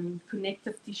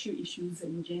 connective tissue issues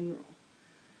in general.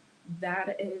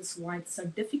 That is why it's so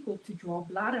difficult to draw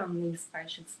blood on these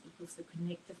patients, because the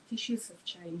connective tissues have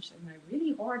changed and they're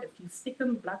really hard. If you stick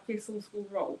them, blood vessels will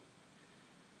roll.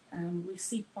 We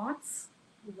see POTS,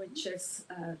 which is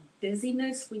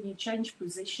dizziness when you change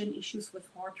position, issues with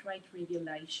heart rate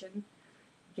regulation,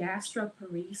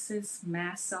 gastroparesis,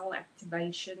 mast cell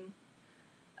activation,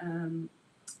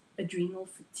 adrenal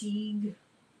fatigue,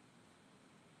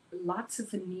 lots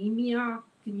of anemia.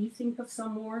 Can you think of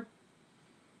some more?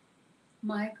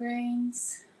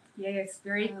 Migraines. Yes,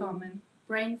 very common.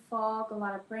 Brain fog, a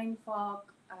lot of brain fog.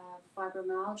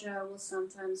 Fibromyalgia will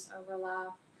sometimes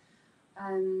overlap.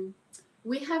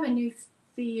 We have a new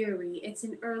theory. It's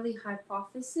an early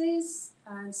hypothesis,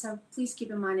 and so please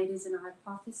keep in mind it is a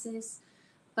hypothesis.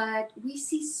 But we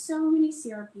see so many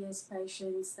CRPS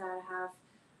patients that have,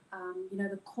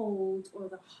 the cold or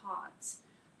the hot.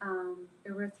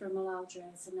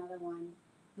 Erythromelalgia is another one.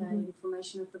 The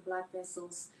inflammation of the blood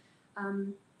vessels,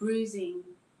 bruising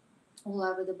all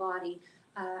over the body.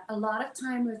 A lot of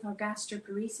time with our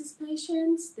gastroparesis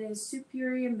patients, the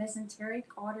superior mesenteric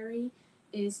artery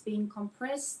is being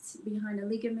compressed behind a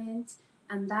ligament,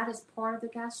 and that is part of the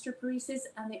gastroparesis.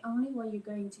 And the only way you're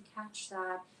going to catch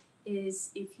that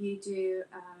is if you do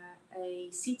a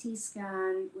CT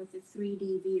scan with a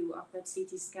 3D view of that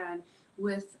CT scan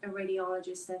with a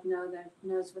radiologist that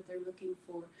knows what they're looking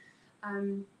for.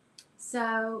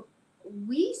 So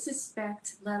we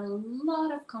suspect that a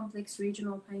lot of complex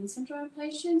regional pain syndrome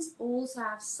patients also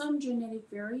have some genetic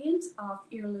variant of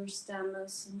Ehlers-Danlos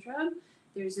syndrome.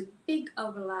 There's a big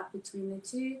overlap between the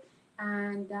two,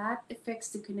 and that affects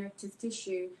the connective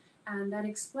tissue, and that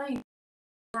explains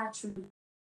naturally.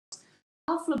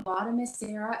 Our phlebotomist,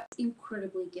 Sarah, is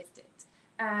incredibly gifted,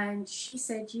 and she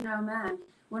said, man,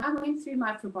 when I went through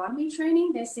my phlebotomy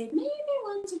training, they said maybe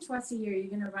once or twice a year you're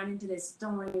going to run into this.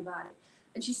 Don't worry about it.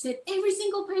 And she said, every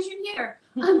single patient here,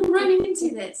 I'm running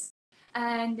into this.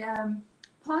 And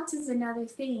POTS is another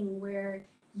thing where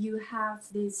you have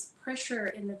this pressure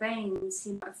in the veins,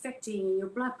 affecting your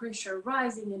blood pressure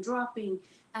rising and dropping,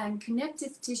 and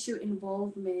connective tissue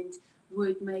involvement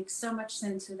would make so much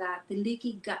sense for that. The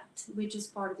leaky gut, which is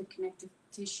part of the connective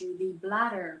tissue, the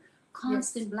bladder,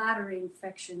 constant bladder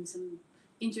infections, and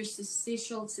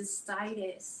interstitial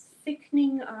cystitis.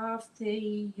 Thickening of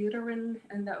the uterine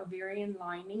and the ovarian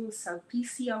lining, so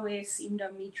PCOS,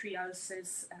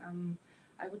 endometriosis.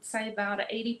 I would say about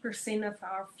 80% of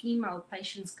our female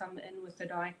patients come in with a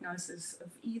diagnosis of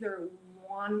either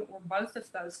one or both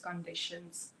of those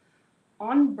conditions.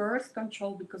 On birth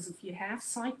control, because if you have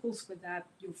cycles with that,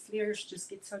 your flares just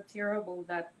get so terrible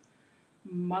that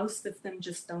most of them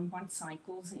just don't want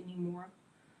cycles anymore.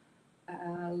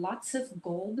 Lots of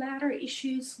gallbladder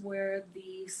issues where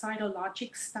the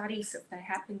cytologic studies, if they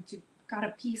happen to cut a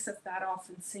piece of that off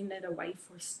and send it away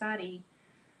for study,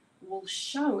 will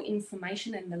show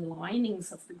inflammation in the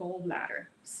linings of the gallbladder.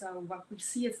 So what we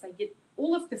see is they get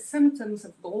all of the symptoms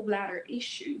of gallbladder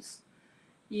issues,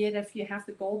 yet if you have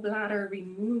the gallbladder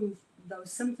removed,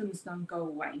 those symptoms don't go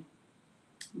away.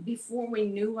 Before we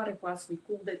knew what it was, we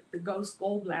called it the ghost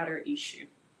gallbladder issue.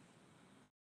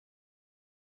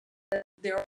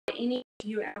 There are any of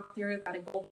you out there that a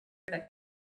gallbladder that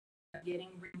getting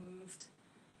removed.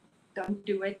 Don't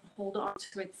do it. Hold on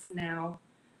to it for now.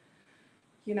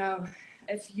 You know,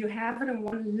 if you have it in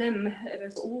one limb, it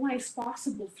is always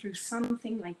possible through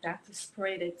something like that to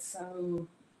spread it. So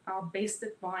our best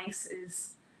advice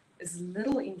is as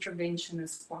little intervention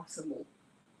as possible.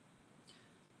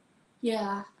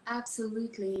 Yeah,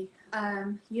 absolutely.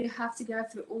 You have to go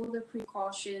through all the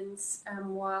precautions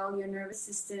while your nervous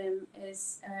system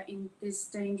is in this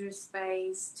dangerous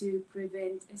phase to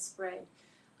prevent a spread.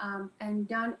 And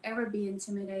don't ever be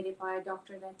intimidated by a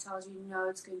doctor that tells you, no,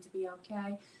 it's going to be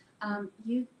okay.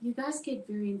 You guys get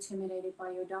very intimidated by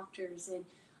your doctors. And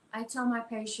I tell my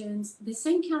patients, the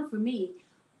same count for me.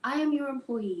 I am your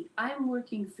employee. I am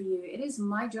working for you. It is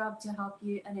my job to help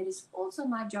you. And it is also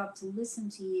my job to listen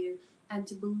to you and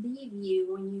to believe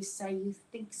you when you say you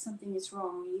think something is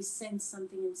wrong, or you sense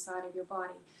something inside of your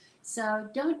body. So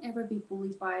don't ever be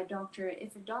bullied by a doctor.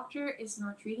 If a doctor is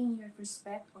not treating you with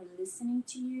respect or listening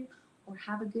to you or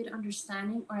have a good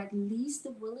understanding, or at least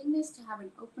the willingness to have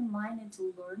an open mind and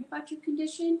to learn about your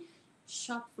condition,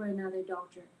 shop for another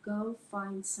doctor. Go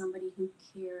find somebody who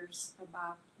cares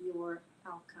about your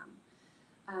outcome.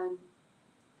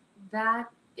 That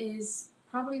is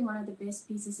probably one of the best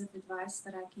pieces of advice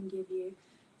that I can give you.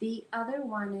 The other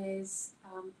one is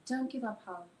don't give up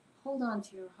hope. Hold on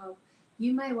to your hope.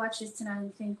 You may watch this tonight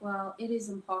and think, well, it is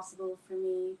impossible for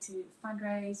me to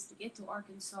fundraise, to get to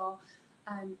Arkansas.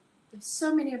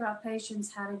 So many of our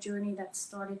patients had a journey that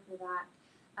started with that.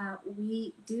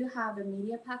 We do have a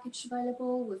media package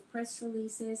available with press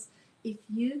releases. If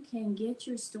you can get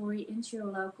your story into your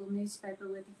local newspaper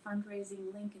with a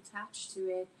fundraising link attached to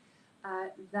it,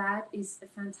 that is a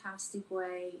fantastic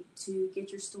way to get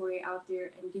your story out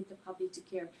there and get the public to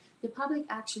care. The public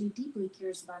actually deeply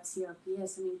cares about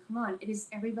CRPS. I mean, come on, it is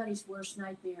everybody's worst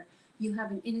nightmare. You have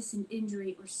an innocent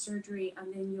injury or surgery,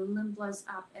 and then your limb blows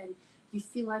up and you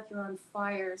feel like you're on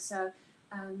fire. So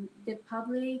the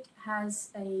public has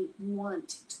a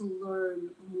want to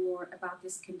learn more about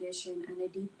this condition and a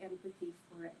deep empathy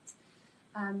for it.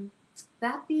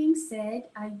 That being said,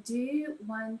 I do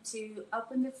want to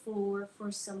open the floor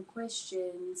for some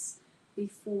questions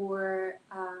before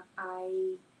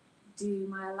I do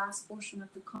my last portion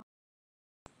of the conference.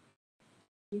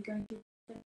 You're going to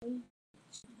read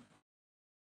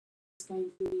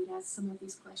out some of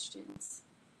these questions.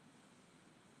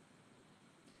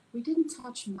 We didn't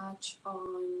touch much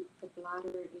on the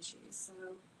bladder issues, so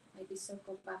maybe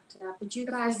circle back to that. But you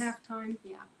guys have time.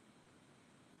 Yeah.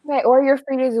 Right, or you're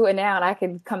free to do it now, and I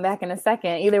can come back in a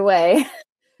second. Either way.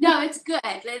 No, it's good.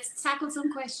 Let's tackle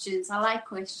some questions. I like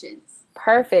questions.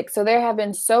 Perfect. So there have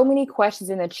been so many questions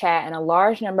in the chat, and a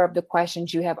large number of the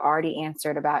questions you have already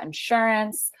answered about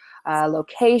insurance,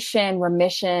 location,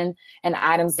 remission, and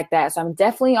items like that. So I'm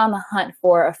definitely on the hunt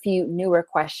for a few newer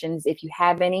questions. If you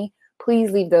have any, please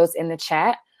leave those in the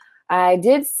chat. I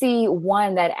did see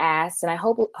one that asked, and I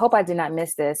hope I did not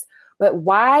miss this, but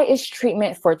why is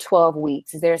treatment for 12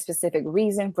 weeks? Is there a specific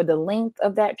reason for the length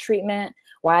of that treatment?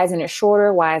 Why isn't it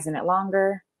shorter? Why isn't it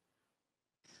longer?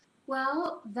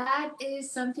 Well, that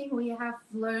is something we have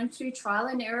learned through trial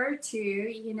and error too.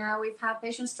 You know, we've had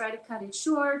patients try to cut it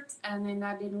short and then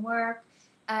that didn't work.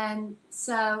 And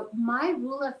so my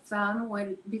rule of thumb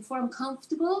before I'm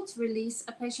comfortable to release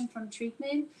a patient from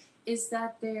treatment is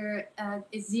that they're at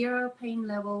a 0 pain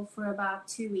level for about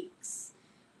 2 weeks.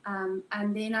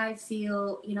 And then I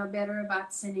feel, better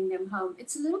about sending them home.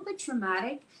 It's a little bit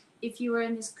traumatic if you were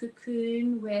in this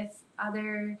cocoon with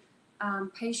other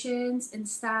patients and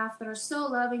staff that are so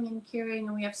loving and caring,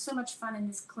 and we have so much fun in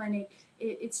this clinic.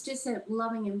 It's just a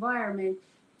loving environment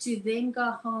to then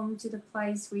go home to the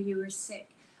place where you were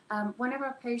sick. One of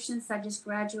our patients that just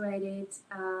graduated,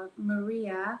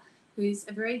 Maria, who's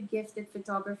a very gifted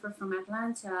photographer from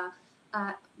Atlanta,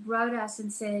 wrote us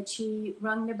and said she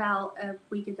rung the bell a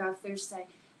week ago Thursday,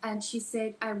 and she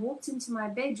said, I walked into my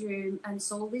bedroom and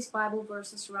saw these Bible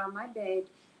verses around my bed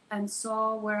and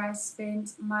saw where I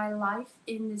spent my life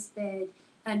in this bed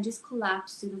and just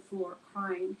collapsed to the floor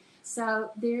crying.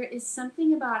 So there is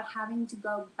something about having to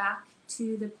go back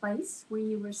to the place where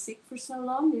you were sick for so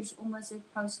long. There's almost a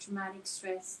post-traumatic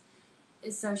stress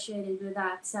associated with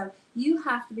that. So you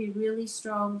have to be really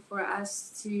strong for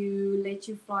us to let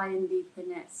you fly and leave the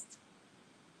nest.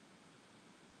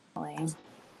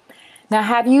 Now,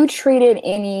 have you treated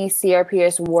any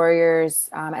CRPS warriors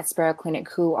at Sparrow Clinic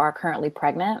who are currently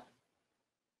pregnant?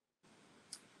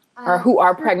 Or who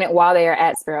are pregnant while they are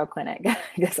at Sparrow Clinic, I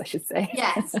guess I should say.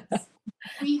 Yes.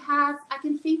 We have, I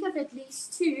can think of at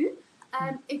least 2.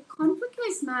 It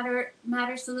complicates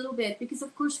matters a little bit because,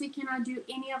 of course, we cannot do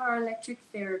any of our electric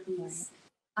therapies.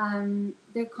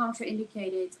 they're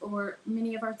contraindicated, or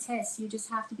many of our tests, you just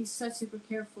have to be so super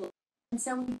careful. And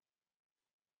so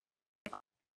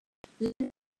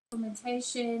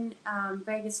implementation,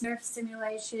 vagus nerve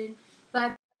stimulation,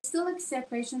 but still accept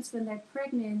patients when they're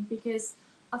pregnant, because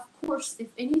of course, if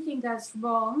anything goes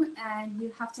wrong and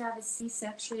you have to have a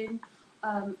C-section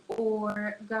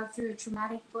or go through a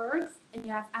traumatic birth and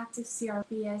you have active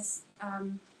CRPS,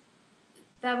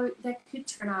 that could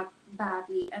turn out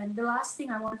badly. And the last thing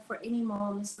I want for any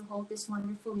mom is to hold this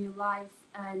wonderful new life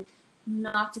and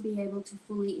not to be able to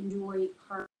fully enjoy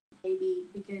her baby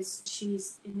because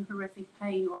she's in horrific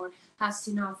pain or has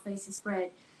to now face a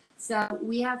spread. So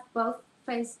we have both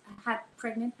had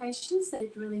pregnant patients that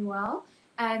did really well,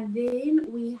 and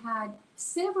then we had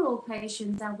several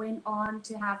patients that went on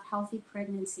to have healthy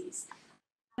pregnancies.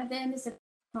 One of them is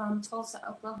from Tulsa,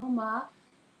 Oklahoma,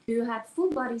 who had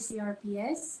full body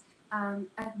CRPS.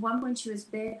 At one point, she was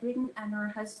bedridden, and her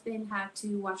husband had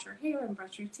to wash her hair and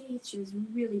brush her teeth. She was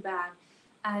really bad.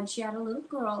 And she had a little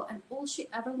girl, and all she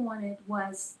ever wanted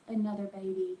was another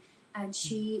baby. And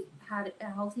she had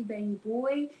a healthy baby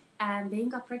boy, and then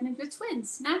got pregnant with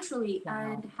twins naturally.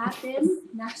 Wow. And had them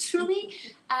naturally,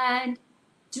 and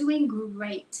doing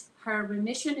great. Her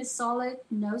remission is solid,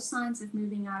 no signs of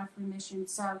moving out of remission.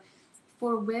 So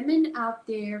for women out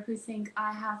there who think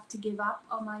I have to give up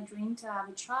on my dream to have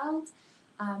a child,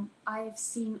 I have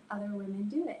seen other women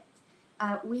do it.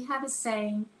 We have a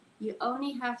saying, you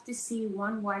only have to see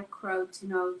one white crow to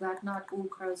know that not all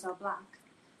crows are black.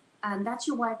 And that's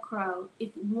your white crow.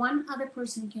 If one other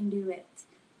person can do it,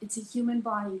 it's a human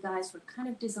body, guys. We're kind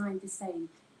of designed the same.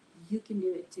 You can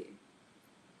do it too.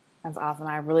 That's awesome.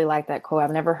 I really like that quote.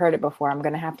 I've never heard it before. I'm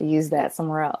going to have to use that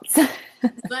somewhere else.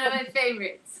 It's one of my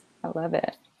favorites. I love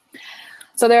it.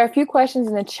 So there are a few questions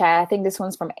in the chat. I think this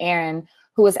one's from Aaron,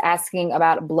 who was asking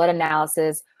about blood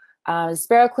analysis. Is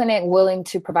Sparrow Clinic willing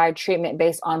to provide treatment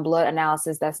based on blood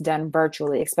analysis that's done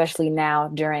virtually, especially now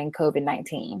during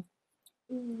COVID-19?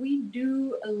 We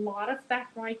do a lot of that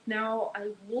right now.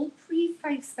 I will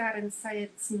preface that and say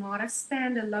it's not a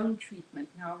standalone treatment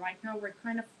now. Right now, we're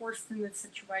kind of forced in this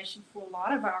situation for a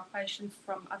lot of our patients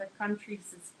from other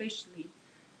countries, especially.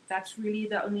 That's really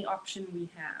the only option we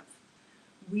have.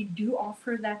 We do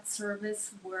offer that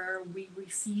service where we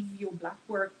receive your blood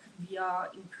work via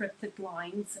encrypted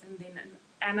lines and then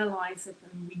analyze it,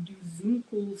 and we do Zoom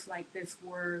calls like this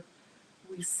where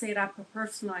we set up a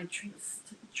personalized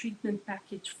treatment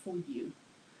package for you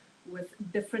with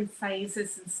different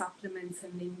phases and supplements,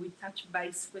 and then we touch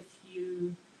base with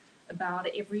you about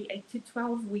every 8 to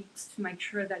 12 weeks to make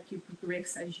sure that you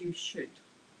progress as you should.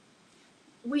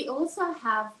 We also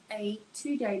have a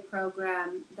 2-day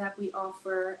program that we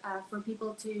offer for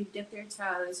people to dip their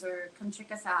toes or come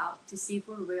check us out to see if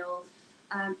we're real.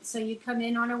 So you come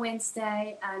in on a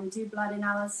Wednesday and do blood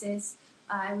analysis.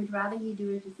 I would rather you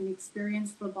do it with an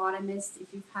experienced phlebotomist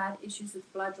if you've had issues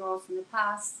with blood draws in the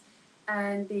past.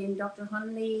 And then Dr.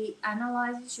 Hannelie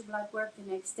analyzes your blood work the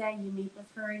next day. You meet with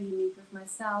her, you meet with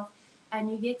myself,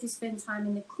 and you get to spend time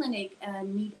in the clinic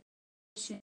and meet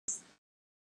patients.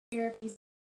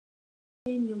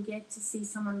 You'll get to see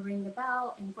someone ring the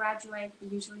bell and graduate. We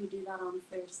usually do that on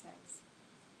Thursdays.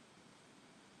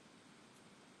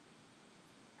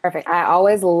 Perfect. I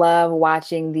always love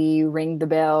watching the ring the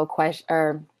bell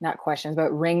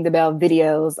ring the bell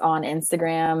videos on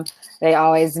Instagram. They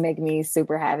always make me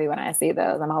super happy when I see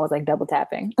those. I'm always like double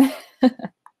tapping.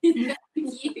 Thank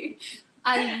you.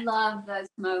 I love those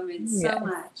moments so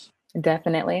much.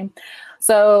 Definitely.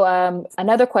 So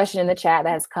another question in the chat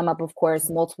that has come up, of course,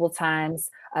 multiple times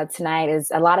tonight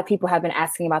is a lot of people have been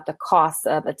asking about the cost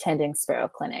of attending Sparrow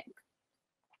Clinic.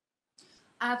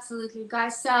 Absolutely,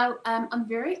 guys. So I'm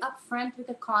very upfront with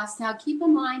the cost. Now, keep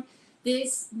in mind,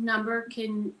 this number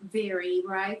can vary,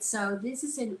 right? So this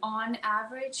is an on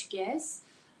average guess.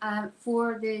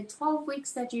 For the 12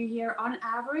 weeks that you're here, on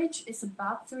average, it's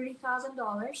about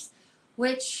 $30,000,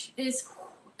 which is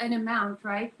an amount,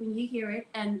 right, when you hear it,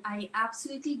 and I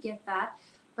absolutely get that.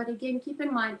 But again, keep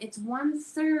in mind, it's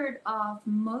 1/3 of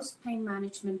most pain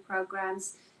management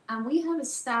programs, and we have a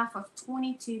staff of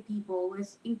 22 people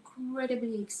with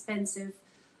incredibly expensive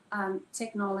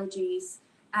technologies.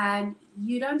 And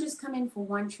you don't just come in for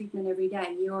one treatment every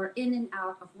day. You're in and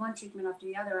out of one treatment after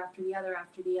the other, after the other,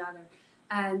 after the other.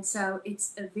 And so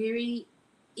it's a very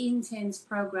intense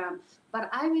program. But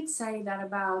I would say that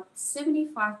about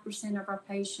 75% of our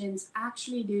patients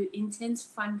actually do intense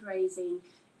fundraising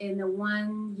in the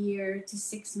 1 year to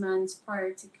 6 months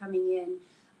prior to coming in.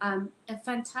 A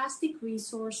fantastic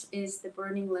resource is the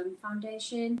Burning Limb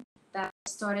Foundation that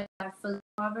started by Philip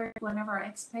Robert, one of our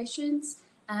ex-patients,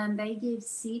 and they give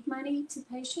seed money to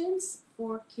patients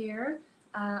for care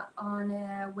on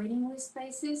a waiting list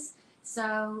basis.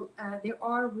 So there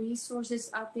are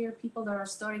resources out there, people that are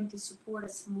starting to support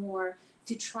us more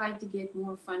to try to get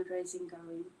more fundraising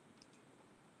going.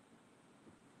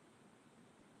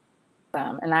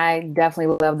 And I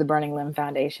definitely love the Burning Limb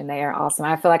Foundation. They are awesome.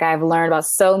 I feel like I've learned about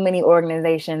so many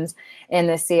organizations in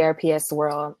the CRPS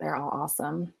world. They're all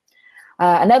awesome.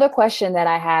 Another question that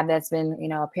I have that's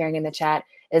been, appearing in the chat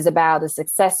is about the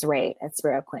success rate at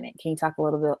Sparrow Clinic. Can you talk a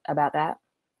little bit about that?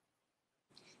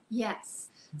 Yes.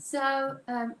 So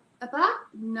about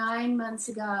 9 months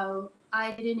ago,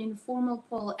 I did an informal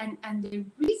poll, and the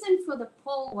reason for the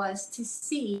poll was to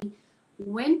see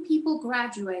when people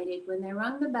graduated, when they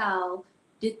rang the bell,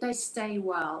 did they stay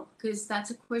well? Because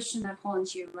that's a question that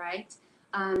haunts you, right?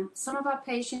 Some of our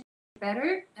patients are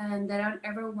better, and they don't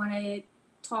ever want to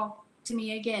talk to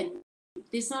me again.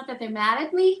 It's not that they're mad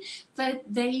at me, but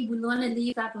they will want to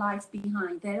leave that life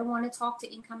behind. They don't want to talk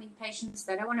to incoming patients.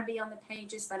 They don't want to be on the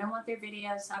pages. They don't want their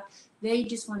videos up. They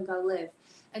just want to go live.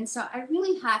 And so I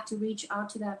really had to reach out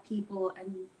to that people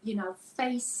and,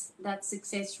 face that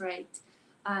success rate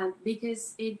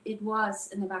because it was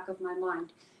in the back of my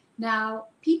mind. Now,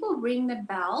 people ring the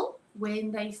bell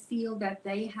when they feel that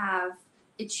they have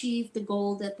achieved the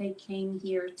goal that they came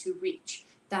here to reach.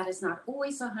 That is not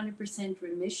always 100%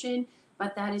 remission,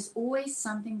 but that is always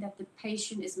something that the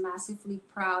patient is massively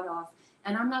proud of.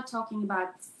 And I'm not talking about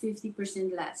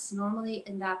 50% less. Normally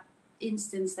in that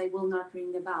instance, they will not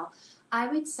ring the bell. I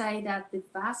would say that the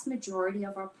vast majority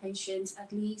of our patients,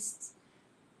 at least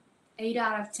 8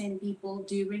 out of 10 people,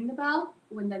 do ring the bell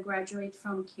when they graduate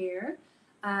from care.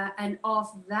 And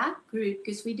of that group,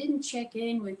 because we didn't check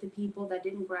in with the people that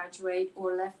didn't graduate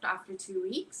or left after 2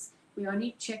 weeks, we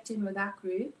only checked in with that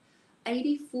group.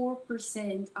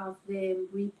 84% of them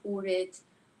reported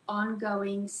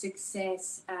ongoing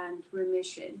success and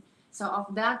remission. So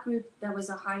of that group, that was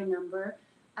a high number.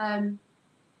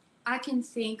 I can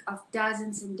think of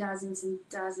dozens and dozens and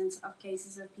dozens of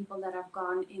cases of people that have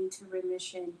gone into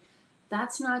remission.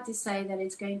 That's not to say that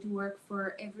it's going to work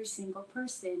for every single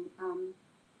person.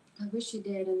 I wish it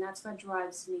did, and that's what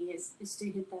drives me is to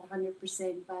hit that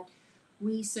 100%. But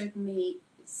we certainly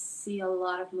see a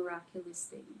lot of miraculous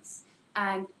things.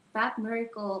 And that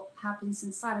miracle happens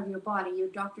inside of your body. Your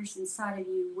doctor's inside of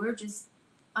you. We're just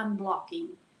unblocking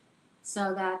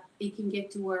so that it can get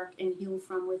to work and heal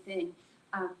from within.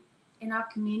 In our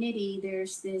community,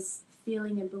 there's this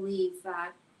feeling and belief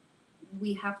that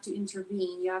we have to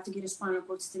intervene. You have to get a spinal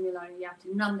cord stimulator. You have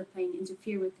to numb the pain,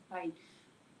 interfere with the pain.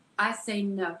 I say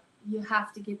no. You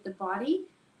have to get the body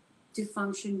to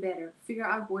function better. Figure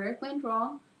out where it went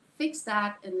wrong, fix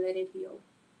that, and let it heal.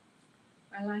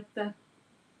 I like that.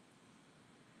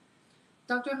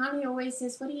 Dr. Hannelie always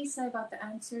says, what do you say about the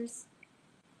answers?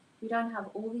 We don't have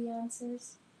all the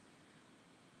answers.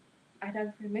 I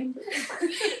don't remember. She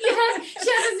has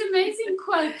this amazing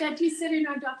quote that you said in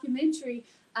our documentary.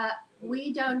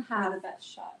 We don't have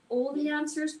all the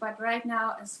answers, but right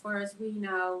now, as far as we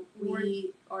know,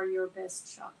 we are your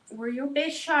best shot. We're your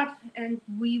best shot, and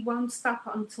we won't stop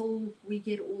until we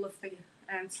get all of the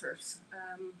answers.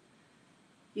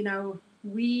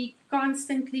 We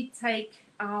constantly take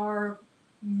our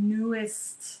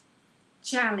newest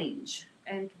challenge,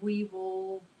 and we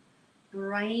will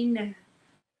brain.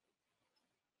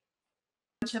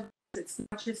 It's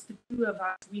not just the two of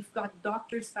us. We've got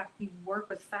doctors that we work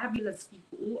with, fabulous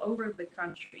people all over the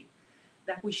country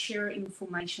that we share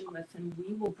information with, and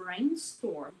we will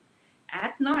brainstorm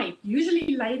at night,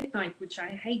 usually late at night, which I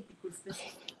hate because this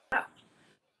is tough.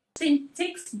 Send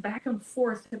texts back and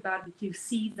forth about it. You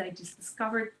see, they just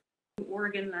discovered an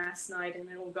organ last night, and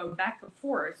it'll go back and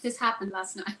forth. This happened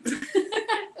last night.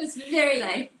 It was very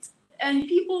late. And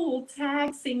people will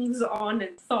tag things on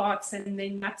and thoughts, and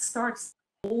then that starts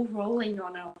all rolling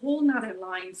on a whole nother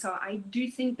line. So I do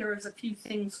think there's a few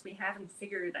things we haven't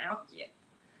figured out yet.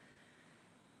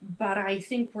 But I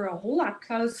think we're a whole lot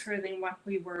closer than what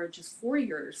we were just 4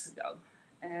 years ago.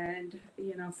 And,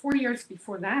 4 years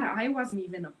before that, I wasn't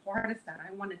even a part of that.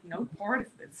 I wanted no part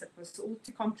of this. It was all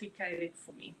too complicated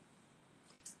for me.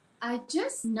 I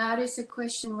just noticed a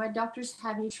question. What doctors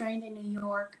have you trained in New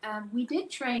York? We did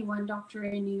train one doctor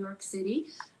in New York City,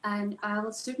 and I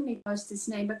will certainly post his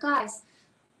name. But guys,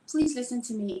 please listen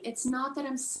to me. It's not that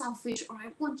I'm selfish or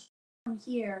I want you to come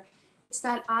here. It's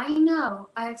that I know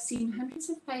I've seen hundreds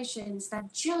of patients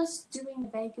that just doing the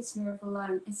vagus nerve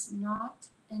alone is not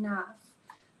enough.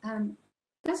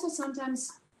 That's what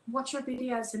sometimes watch our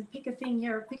videos and pick a thing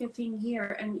here, pick a thing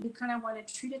here, and you kind of want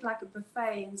to treat it like a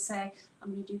buffet and say,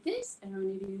 I'm going to do this and I'm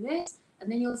going to do this,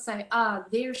 and then you'll say,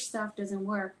 their stuff doesn't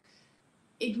work.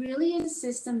 It really is a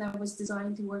system that was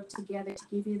designed to work together to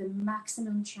give you the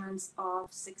maximum chance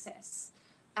of success.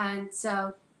 And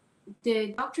so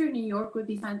the doctor in New York would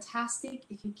be fantastic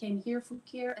if you came here for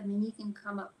care, and then you can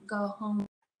go home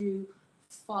to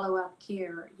follow-up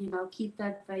care, keep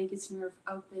that vagus nerve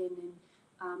open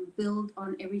and build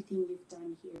on everything you've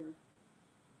done here.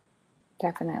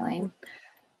 Definitely.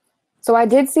 So I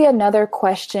did see another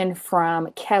question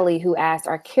from Kelly, who asked,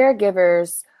 are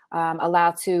caregivers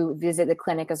allowed to visit the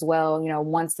clinic as well,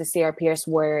 once the CRPS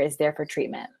warrior is there for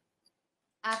treatment?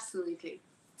 Absolutely.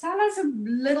 Tell us a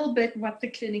little bit what the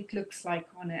clinic looks like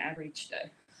on an average day.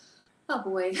 Oh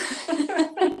boy.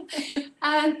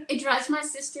 It drives my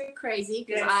sister crazy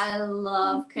because I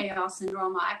love chaos and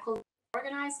drama. I call it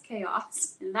organized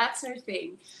chaos, and that's her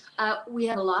thing. We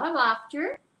have a lot of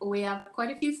laughter. We have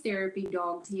quite a few therapy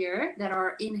dogs here that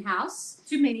are in-house.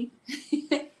 Too many.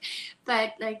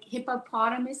 But like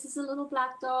Hippopotamus is a little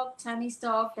black dog, Tammy's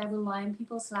dog that will lie in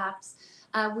people's laps.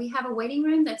 We have a waiting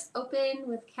room that's open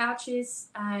with couches,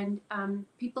 and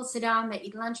people sit down, they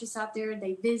eat lunches out there,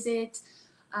 they visit.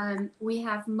 We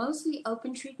have mostly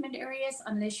open treatment areas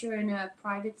unless you're in a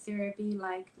private therapy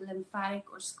like lymphatic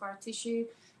or scar tissue.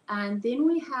 And then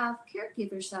we have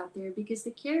caregivers out there because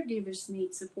the caregivers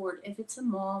need support. If it's a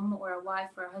mom or a wife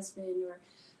or a husband or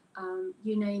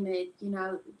you name it,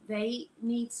 they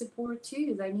need support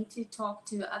too. They need to talk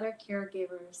to other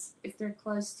caregivers if they're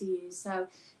close to you. So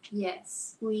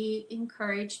yes, we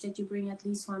encourage that you bring at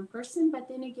least one person, but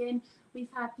then again,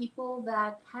 we've had people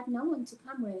that had no one to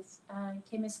come with,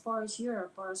 came as far as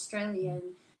Europe or Australia,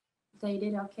 and they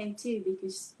did okay too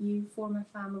because you form a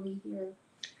family here.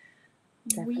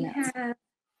 Definitely. We have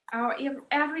our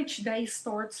average day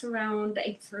starts around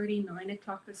 8:30, 9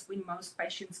 o'clock is when most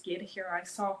patients get here. I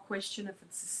saw a question if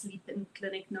it's a sleep-in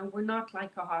clinic. No, we're not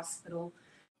like a hospital.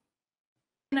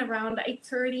 And around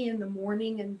 8:30 in the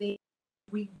morning, and then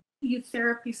we do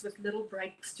therapies with little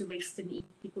breaks to rest and eat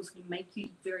because we make you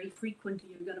eat very frequently.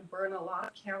 You're going to burn a lot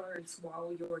of calories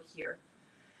while you're here.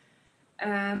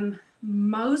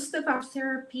 Most of our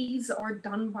therapies are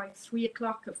done by 3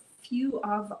 o'clock. A few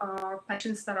of our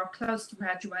patients that are close to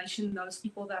graduation, those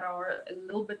people that are a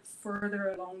little bit further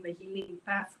along the healing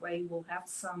pathway, will have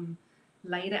some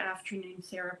later afternoon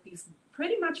therapies.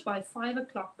 Pretty much by 5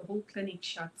 o'clock, the whole clinic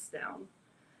shuts down.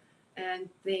 And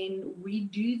then we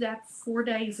do that 4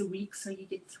 days a week, so you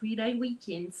get 3-day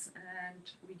weekends,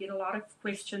 and we get a lot of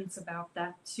questions about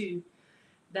that too.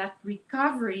 That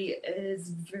recovery is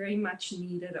very much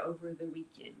needed over the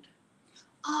weekend.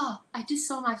 Oh, I just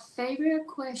saw my favorite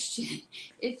question.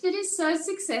 If it is so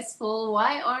successful,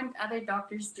 why aren't other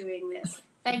doctors doing this?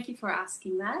 Thank you for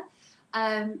asking that.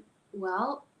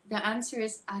 Well, the answer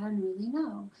is I don't really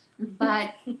know.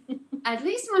 But at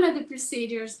least one of the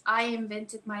procedures I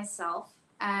invented myself,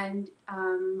 and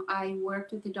I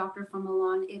worked with a doctor from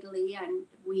Milan, Italy, and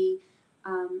we,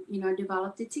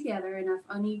 developed it together. And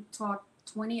I've only taught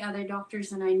 20 other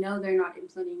doctors, and I know they're not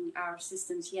implementing our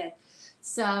systems yet.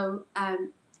 So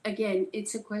again,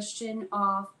 it's a question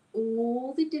of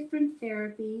all the different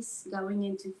therapies going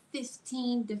into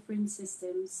 15 different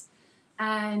systems,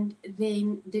 and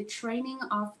then the training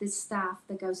of the staff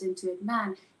that goes into it.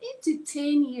 Man, it took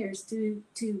 10 years to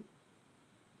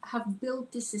have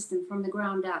built the system from the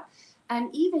ground up.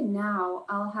 And even now,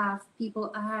 I'll have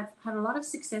people, I have had a lot of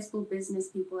successful business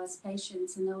people as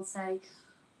patients, and they'll say,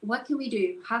 what can we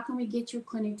do? How can we get your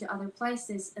clinic to other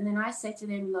places? And then I say to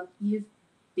them, look, you've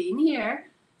been here,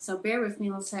 so bear with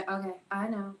me. I'll say, okay, I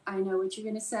know what you're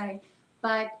going to say.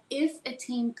 But if a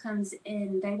team comes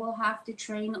in, they will have to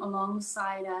train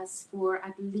alongside us for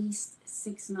at least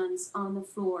 6 months on the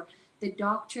floor. The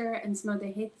doctor and some of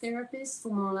the head therapists for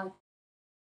more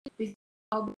like,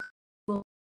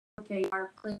 okay,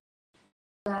 our clinic,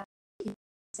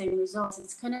 same results.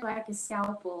 It's kind of like a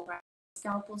scalpel, right?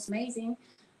 Scalpel's amazing.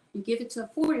 You give it to a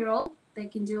 4-year-old, they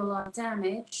can do a lot of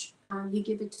damage. You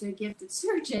give it to a gifted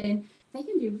surgeon, they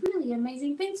can do really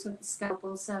amazing things with the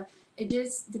scalpel. So it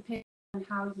just depends on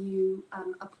how you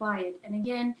apply it. And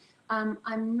again,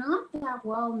 I'm not that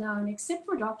well known, except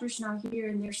for doctors now here,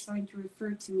 and they're starting to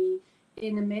refer to me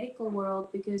in the medical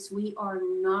world because we are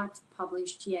not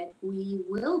published yet. We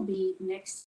will be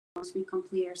next once we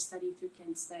complete our study through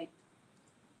Kent State.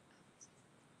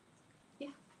 Yeah.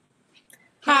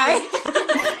 Hi.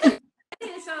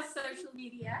 It's on social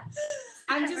media.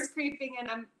 I'm just creeping and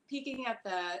I'm peeking at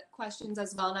the questions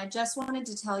as well. And I just wanted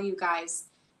to tell you guys,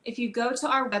 If you go to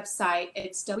our website,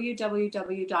 it's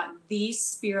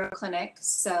www.thesperoclinic,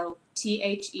 so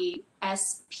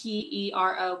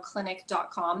THESPERO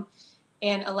clinic.com.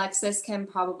 And Alexis can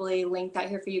probably link that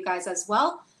here for you guys as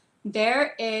well.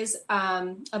 There is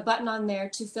a button on there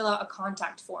to fill out a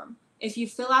contact form. If you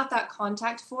fill out that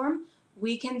contact form,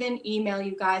 we can then email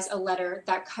you guys a letter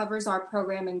that covers our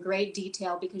program in great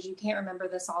detail, because you can't remember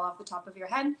this all off the top of your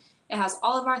head. It has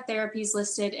all of our therapies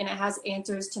listed, and it has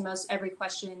answers to most every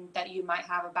question that you might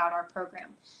have about our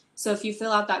program. So if you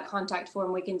fill out that contact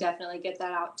form, we can definitely get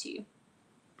that out to you.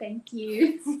 Thank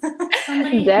you.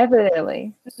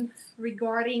 Definitely.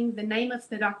 Regarding the name of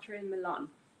the doctor in Milan.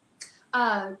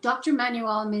 Dr.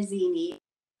 Manuel Mazzini.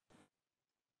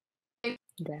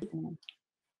 Definitely.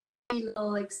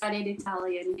 Little excited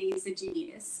Italian. He's a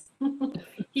genius.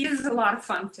 He is a lot of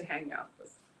fun to hang out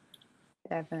with.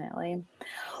 Definitely.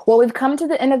 Well, we've come to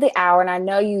the end of the hour, and I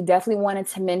know you definitely wanted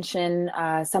to mention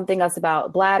something else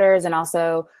about bladders, and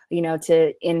also, you know,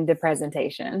 to end the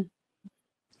presentation.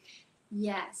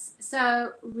 Yes.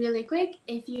 So really quick,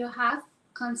 if you have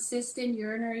consistent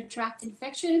urinary tract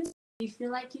infections, you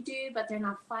feel like you do, but they're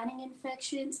not finding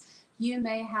infections, you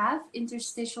may have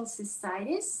interstitial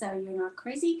cystitis. So you're not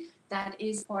crazy. That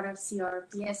is part of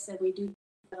CRPS, and we do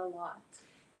that a lot.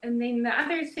 And then the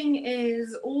other thing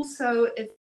is also, if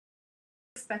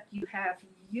that you have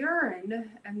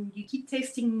urine and you keep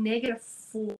testing negative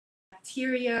for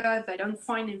bacteria, they don't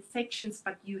find infections,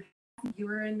 but you have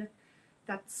urine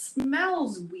that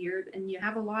smells weird and you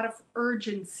have a lot of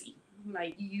urgency,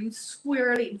 like you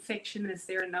swear the infection is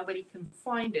there and nobody can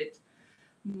find it.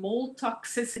 Mold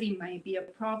toxicity may be a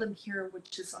problem here,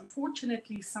 which is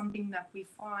unfortunately something that we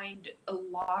find a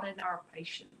lot in our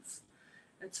patients.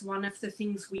 It's one of the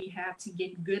things we have to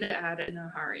get good at in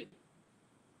a hurry.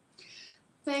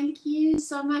 Thank you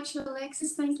so much,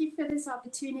 Alexis. Thank you for this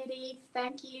opportunity.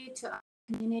 Thank you to our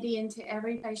community and to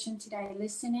every patient today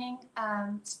listening.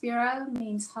 Spero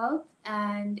means hope,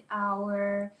 and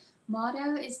our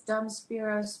motto is Dum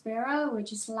Spero Spero,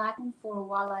 which is Latin for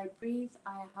while I breathe,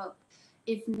 I hope.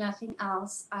 If nothing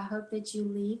else, I hope that you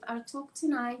leave our talk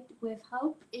tonight with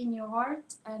hope in your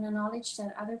heart and a knowledge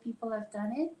that other people have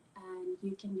done it, and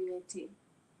you can do it too.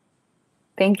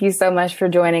 Thank you so much for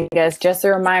joining us. Just a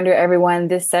reminder, everyone,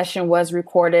 this session was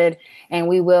recorded, and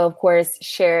we will, of course,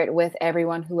 share it with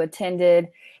everyone who attended.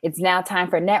 It's now time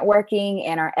for networking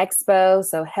and our expo.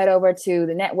 So head over to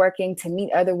the networking to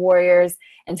meet other warriors,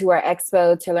 and to our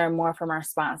expo to learn more from our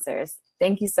sponsors.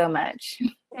 Thank you so much.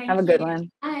 Have a good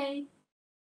one. Bye.